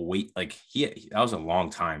wait. Like that was a long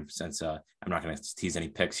time since I'm not going to tease any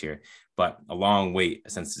picks here, but a long wait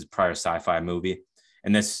since his prior sci-fi movie.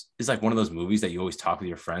 And this is like one of those movies that you always talk with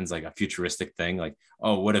your friends, like a futuristic thing. Like,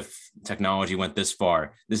 oh, what if technology went this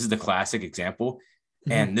far? This is the classic example.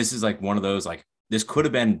 Mm-hmm. And this is like one of those, like, this could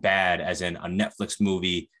have been bad as in a Netflix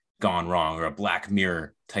movie gone wrong or a Black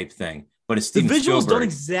Mirror type thing. But it's Steven the visuals Spielberg. Don't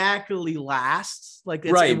exactly last. Like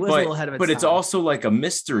it was a little ahead of its time. It's also like a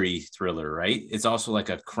mystery thriller, right? It's also like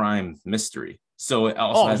a crime mystery. So it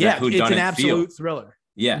also has that whodunit it's an absolute thriller.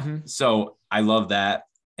 Yeah. Mm-hmm. So I love that.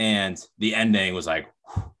 And the ending was like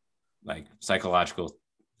psychological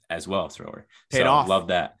as well, thriller. Paid off. Love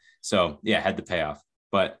that. So yeah, had the payoff.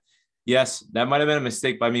 But yes, that might have been a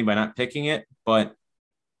mistake by me by not picking it, but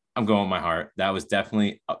I'm going with my heart. That was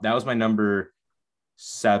my number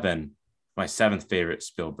 7, my 7th favorite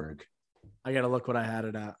Spielberg. I gotta look what I had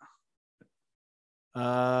it at.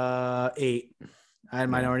 8. I had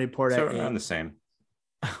Minority Report at 8. I'm the same.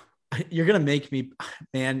 You're gonna make me,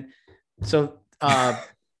 man. So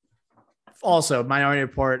also Minority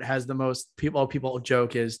Report has the most people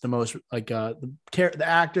joke is the most like the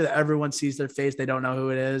actor that everyone sees their face, they don't know who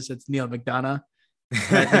it is. It's Neil McDonough,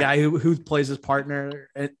 right? The guy who plays his partner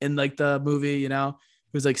in like the movie, you know,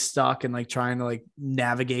 who's like stuck and like trying to like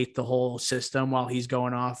navigate the whole system while he's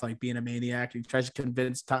going off like being a maniac. He tries to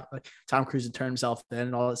convince Tom Cruise to turn himself in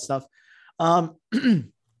and all that stuff.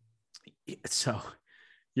 So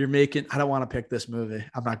you're making, I don't want to pick this movie.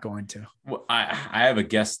 I'm not going to. Well, I have a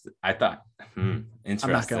guess. I thought, interesting.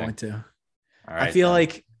 I'm not going to. All right, I feel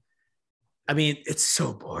like, I mean, it's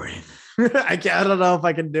so boring. I don't know if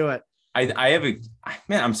I can do it. I have a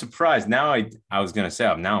man. I'm surprised now. I was gonna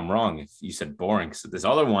say now I'm wrong if you said boring. So this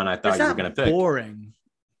other one I thought you were gonna pick. Boring.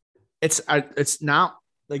 It's not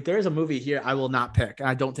like there is a movie here I will not pick.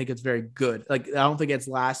 I don't think it's very good. Like I don't think it's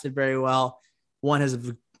lasted very well. One has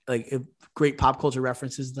a great pop culture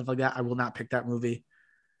references and stuff like that. I will not pick that movie.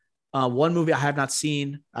 One movie I have not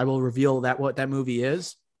seen. I will reveal what that movie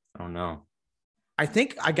is. Oh no. I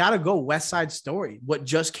think I gotta go West Side Story. What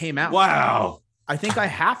just came out? Wow. I think I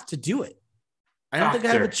have to do it. I don't think I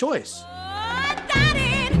have a choice. I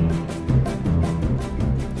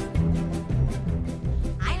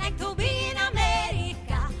like to be in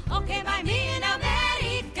America. Okay, by me in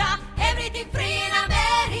America. Everything free in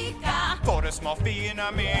America. For a small fee in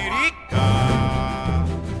America.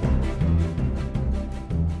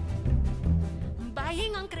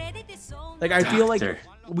 Buying on credit is so Like I feel like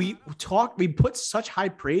Doctor. we put such high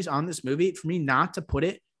praise on this movie. For me not to put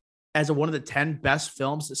it as one of the 10 best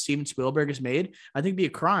films that Steven Spielberg has made, I think it'd be a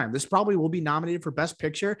crime. This probably will be nominated for Best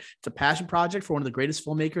Picture. It's a passion project for one of the greatest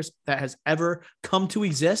filmmakers that has ever come to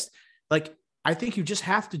exist. Like, I think you just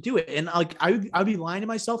have to do it. And like, I'd be lying to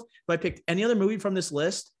myself if I picked any other movie from this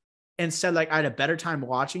list and said like I had a better time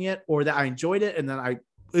watching it or that I enjoyed it. And then it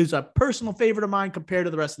was a personal favorite of mine compared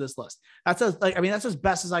to the rest of this list. That's as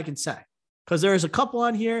best as I can say. Because there's a couple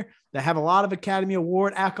on here that have a lot of Academy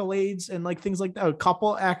Award accolades and like things like that. A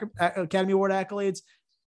couple Academy Award accolades.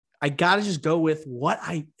 I got to just go with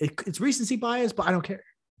it's recency bias, but I don't care.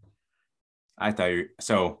 I thought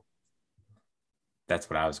so that's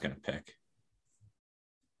what I was going to pick.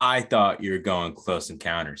 I thought you were going Close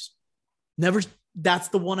Encounters. That's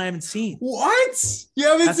the one I haven't seen. What? You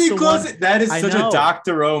haven't seen Close? That is such a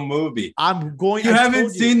Dr. O movie. You haven't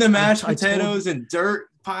seen the mashed potatoes and dirt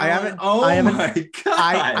pile? I haven't. Oh I haven't, my God.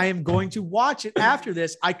 I am going to watch it after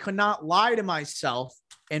this. I could not lie to myself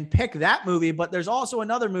and pick that movie, but there's also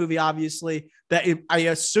another movie, obviously, that I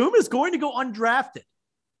assume is going to go undrafted.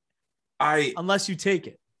 Unless you take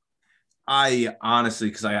it. I honestly,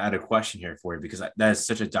 because I had a question here for you, because that is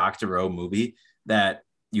such a Dr. O movie that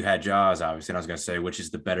you had Jaws, obviously, and I was going to say, which is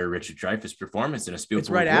the better Richard Dreyfuss performance in a Spielberg It's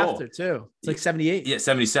right role. after, too. It's like 78. Yeah,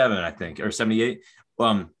 77, I think, or 78.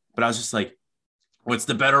 But I was just like, what's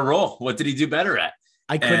the better role? What did he do better at?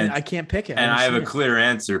 I can't pick it. And I have a clear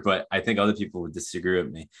answer, but I think other people would disagree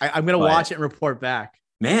with me. I'm going to watch it and report back.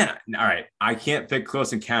 Man, all right. I can't pick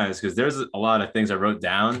Close Encounters because there's a lot of things I wrote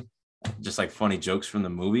down, just like funny jokes from the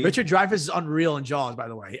movie. Richard Dreyfuss is unreal in Jaws, by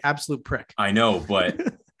the way. Absolute prick. I know, but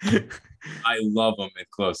I love him in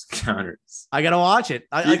Close Encounters. I gotta watch it.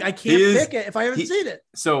 I can't pick it if I haven't seen it.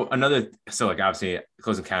 So like obviously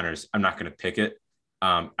Close Encounters, I'm not gonna pick it.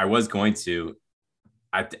 I was going to.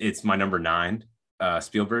 It's my number 9,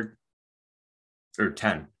 Spielberg, or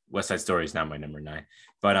 10. West Side Story is not my number 9,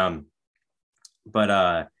 but I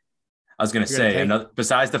was gonna say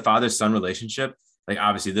besides the father-son relationship, like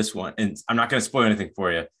obviously this one, and I'm not gonna spoil anything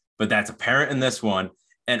for you, but that's apparent in this one,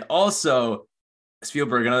 and also.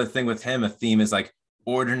 Spielberg, another thing with him, a theme is like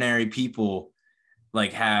ordinary people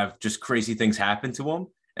like have just crazy things happen to them.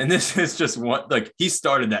 And this is just one, like he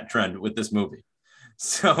started that trend with this movie.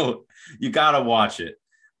 So you got to watch it.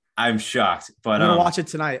 I'm shocked, but I'm going to watch it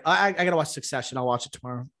tonight. I got to watch Succession. I'll watch it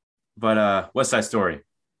tomorrow. But West Side Story,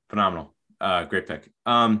 phenomenal. Great pick.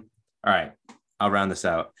 All right. I'll round this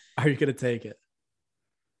out. Are you going to take it?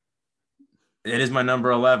 It is my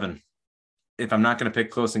number 11. If I'm not going to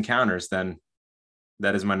pick Close Encounters, then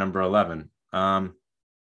that is my number 11. I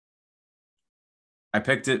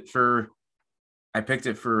picked it for I think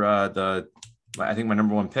my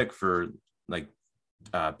number 1 pick for like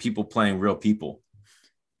people playing real people.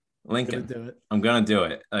 Lincoln. I'm going to do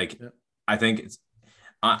it. Like, yep. I think it's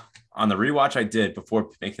on the rewatch I did before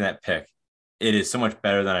making that pick. It is so much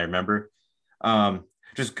better than I remember.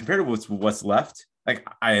 Just compared to what's left. Like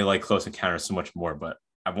I like Close Encounters so much more, but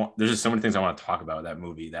there's just so many things I want to talk about with that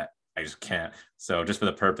movie that I just can't. So just for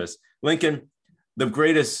the purpose, Lincoln, the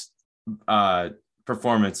greatest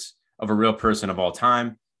performance of a real person of all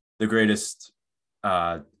time, the greatest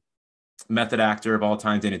method actor of all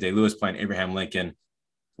time, Daniel Day-Lewis playing Abraham Lincoln.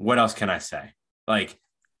 What else can I say? Like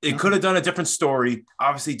it could have done a different story.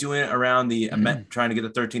 Obviously doing it around the trying to get the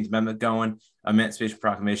 13th Amendment going, Emancipation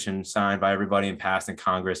Proclamation signed by everybody and passed in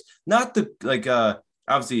Congress. Not the like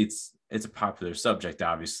obviously it's a popular subject,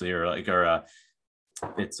 obviously,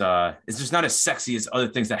 it's just not as sexy as other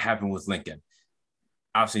things that happen with Lincoln.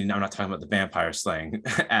 Obviously, I'm not talking about the vampire slaying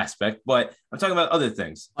aspect, but I'm talking about other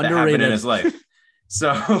things that happened in his life.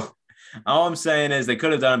 So all I'm saying is they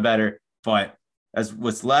could have done better, but as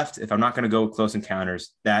what's left, if I'm not going to go with Close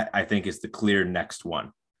Encounters, that I think is the clear next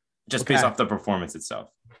one, just based off the performance itself.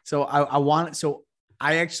 So I want it. So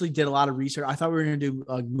I actually did a lot of research. I thought we were going to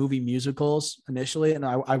do movie musicals initially. And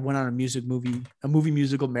I went on a movie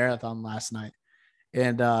musical marathon last night.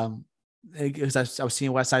 And because I was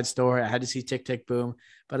seeing West Side Story, I had to see Tick, Tick, Boom.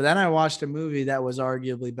 But then I watched a movie that was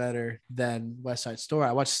arguably better than West Side Story.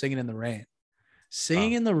 I watched Singing in the Rain.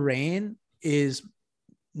 Singing in the Rain is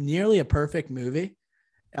nearly a perfect movie.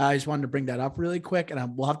 I just wanted to bring that up really quick,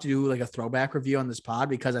 and we'll have to do like a throwback review on this pod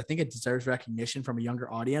because I think it deserves recognition from a younger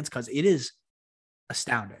audience because it is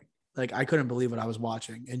astounding. Like I couldn't believe what I was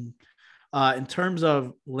watching. And in terms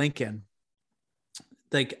of Lincoln,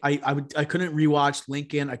 like I couldn't rewatch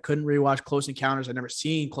Lincoln. I couldn't rewatch Close Encounters. I've never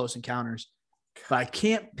seen Close Encounters, but I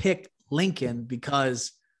can't pick Lincoln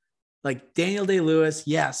because like Daniel Day-Lewis,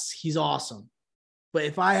 yes, he's awesome. But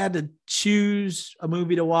if I had to choose a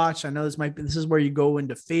movie to watch, I know this is where you go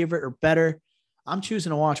into favorite or better. I'm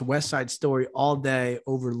choosing to watch West Side Story all day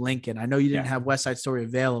over Lincoln. I know you didn't have West Side Story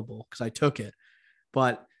available because I took it,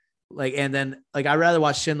 but like, and then like, I'd rather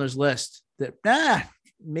watch Schindler's List.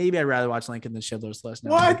 Maybe I'd rather watch Lincoln than Schindler's List.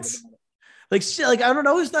 What? Like, I don't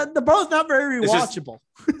know. They're both not very rewatchable.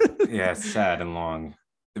 Yeah, it's sad and long.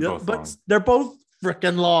 They're both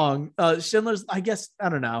freaking long. Schindler's, I guess, I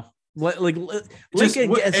don't know. Lincoln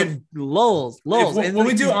gets some lulls. When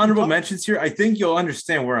we do honorable mentions here, I think you'll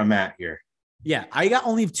understand where I'm at here. Yeah, I got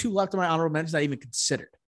only 2 left of my honorable mentions I even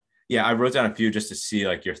considered. Yeah, I wrote down a few just to see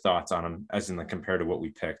like your thoughts on them, as in like compared to what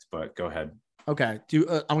we picked. But go ahead. Okay,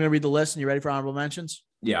 I'm going to read the list, and you ready for honorable mentions?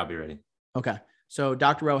 Yeah, I'll be ready. Okay, so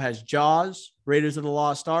Dr. Rowe has Jaws, Raiders of the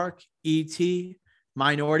Lost Ark, E.T.,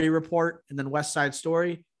 Minority Report, and then West Side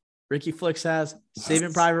Story. Ricky Flicks has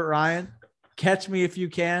Saving Private Ryan, Catch Me If You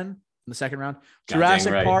Can in the second round,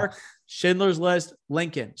 Jurassic Park, Schindler's List,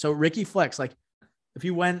 Lincoln. So Ricky Flicks, like if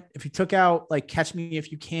you took out like Catch Me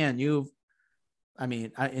If You Can,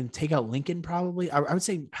 and take out Lincoln probably, I would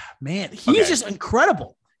say, man, he's just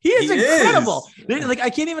incredible. He is incredible. Like I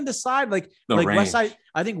can't even decide like West Side.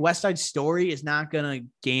 I think West Side Story is not going to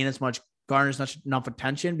gain garners enough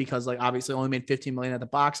attention because like obviously only made 15 million at the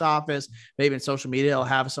box office. Maybe in social media it'll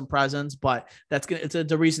have some presence, but it's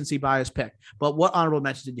a recency bias pick. But what honorable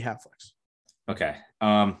mentions did you have, Flex? Okay.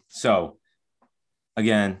 So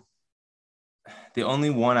again, the only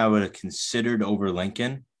one I would have considered over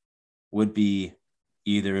Lincoln would be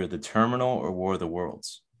either The Terminal or War of the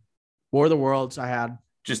Worlds. War of the Worlds I had.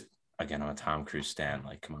 Just again on a Tom Cruise stan,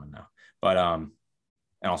 like come on now. But and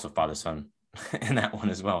also Father Son in that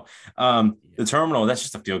one as well. The Terminal, that's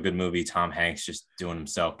just a feel-good movie. Tom Hanks just doing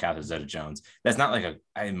himself, Catherine Zeta-Jones. That's not like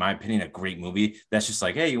in my opinion, a great movie. That's just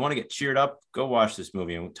like, hey, you want to get cheered up? Go watch this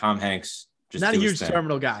movie. And Tom Hanks just not a huge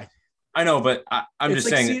Terminal guy. I know, but I'm just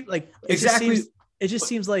saying exactly. It just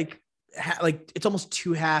seems like it's almost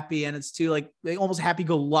too happy and it's too like almost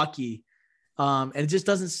happy-go-lucky. And it just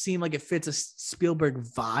doesn't seem like it fits a Spielberg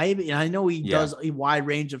vibe. And I know he does a wide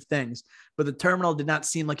range of things, but The Terminal did not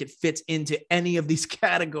seem like it fits into any of these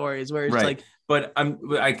categories where it's like, but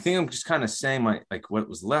I think I'm just kind of saying like what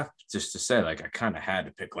was left just to say, like, I kind of had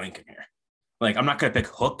to pick Lincoln here. Like, I'm not going to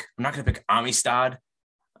pick Hook. I'm not going to pick Amistad.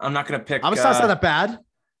 I'm not going to pick Amistad's not that bad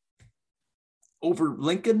over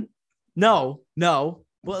Lincoln. No.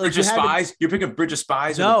 Well, Bridge of Spies. You're picking Bridge of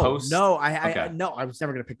Spies or The Post? No, I was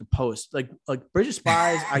never gonna pick The Post. Like Bridge of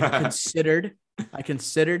Spies, I considered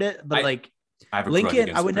it, but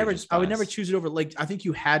Lincoln, I would never choose it over. Like, I think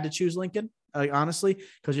you had to choose Lincoln, like honestly,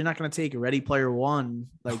 because you're not gonna take Ready Player One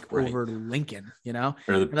over Lincoln, you know,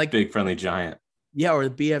 or the Big Friendly Giant. Yeah, or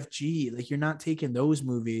the BFG. Like, you're not taking those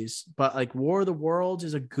movies, but like War of the Worlds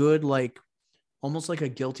is a good almost like a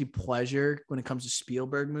guilty pleasure when it comes to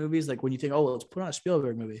Spielberg movies. Like when you think, oh, let's put on a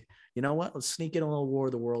Spielberg movie. You know what? Let's sneak in a little War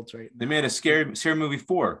of the Worlds right now. They made a scary movie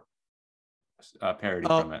 4 parody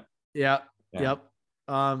from it. Yeah. Yep.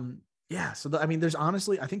 So there's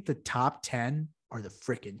honestly, I think the top 10 are the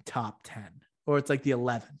freaking top 10, or it's like the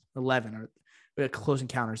 11 or Close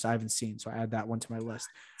Encounters I haven't seen. So I add that one to my list.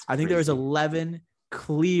 I think there's 11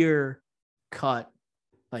 clear cut,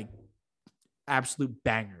 like absolute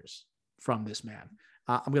bangers from this man.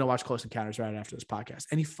 I'm going to watch Close Encounters right after this podcast.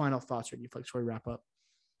 Any final thoughts, Ricky Flicks, before we wrap up?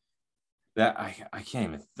 That I can't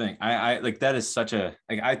even think. I like, that is such a,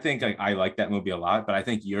 like, I think I like that movie a lot, but I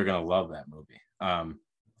think you're going to love that movie.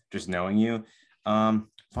 Just knowing you.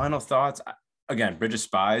 Final thoughts. Again, Bridge of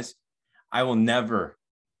Spies. I will never,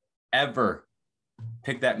 ever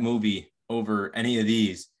pick that movie over any of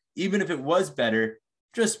these, even if it was better,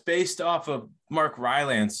 just based off of Mark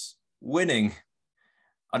Rylance winning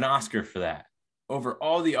an Oscar for that over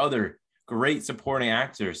all the other great supporting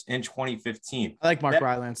actors in 2015. I like Mark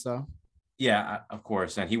Rylance though. Yeah, of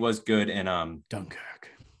course. And he was good in Dunkirk.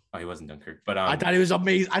 Oh, he wasn't Dunkirk, but I thought he was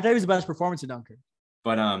amazing. I thought he was the best performance in Dunkirk.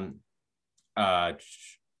 But I'm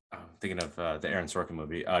thinking of the Aaron Sorkin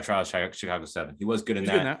movie, Trial of Chicago 7. He was good in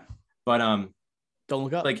that. But Don't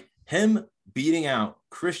Look Up. Like him beating out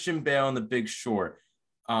Christian Bale in The Big Short,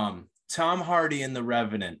 Tom Hardy in The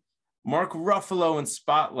Revenant, Mark Ruffalo in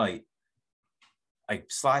Spotlight, like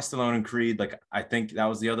Sly Stallone in Creed. Like I think that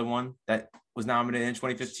was the other one that was nominated in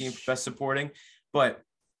 2015 for Best Supporting. But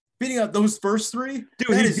beating out those first three,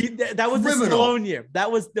 dude, that was criminal. the Stallone year.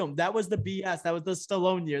 That was the BS. That was the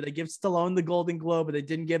Stallone year. They give Stallone the Golden Globe, but they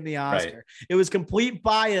didn't give him the Oscar. Right. It was complete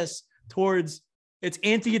bias towards it's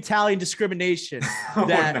anti-Italian discrimination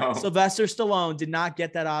that Sylvester Stallone did not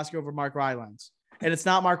get that Oscar over Mark Rylance. And it's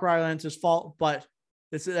not Mark Rylance's fault, but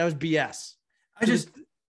that was BS.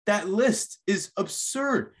 That list is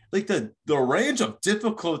absurd. Like the range of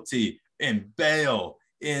difficulty in Bale,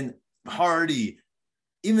 in Hardy,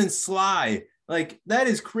 even Sly, like that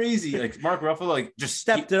is crazy. Like Mark Ruffalo, like just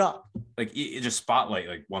stepped it up. Like it just Spotlight,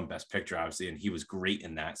 like won Best Picture, obviously, and he was great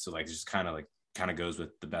in that. So like just kind of goes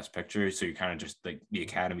with the Best Picture. So you're kind of just like the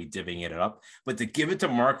Academy divvying it up. But to give it to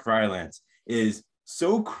Mark Rylance is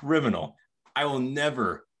so criminal. I will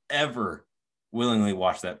never ever willingly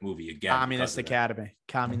watch that movie again. Communist Academy.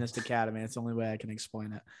 It's the only way I can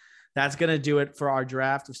explain it. That's going to do it for our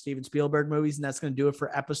draft of Steven Spielberg movies. And that's going to do it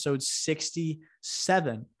for episode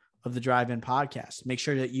 67 of the Drive-In Podcast. Make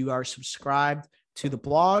sure that you are subscribed to the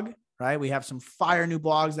blog, right? We have some fire new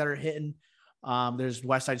blogs that are hitting. There's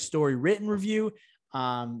West Side Story written review.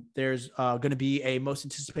 There's going to be a most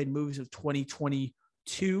anticipated movies of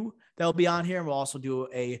 2022 that'll be on here. And we'll also do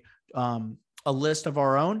a list of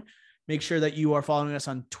our own. Make sure that you are following us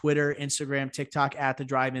on Twitter, Instagram, TikTok at the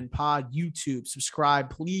Drive-In Pod, YouTube. Subscribe,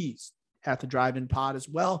 please, at the Drive-In Pod as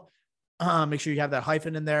well. Make sure you have that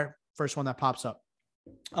hyphen in there. First one that pops up.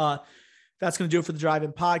 That's going to do it for the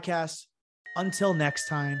Drive-In Podcast. Until next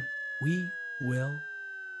time, we will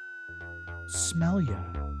smell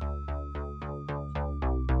ya.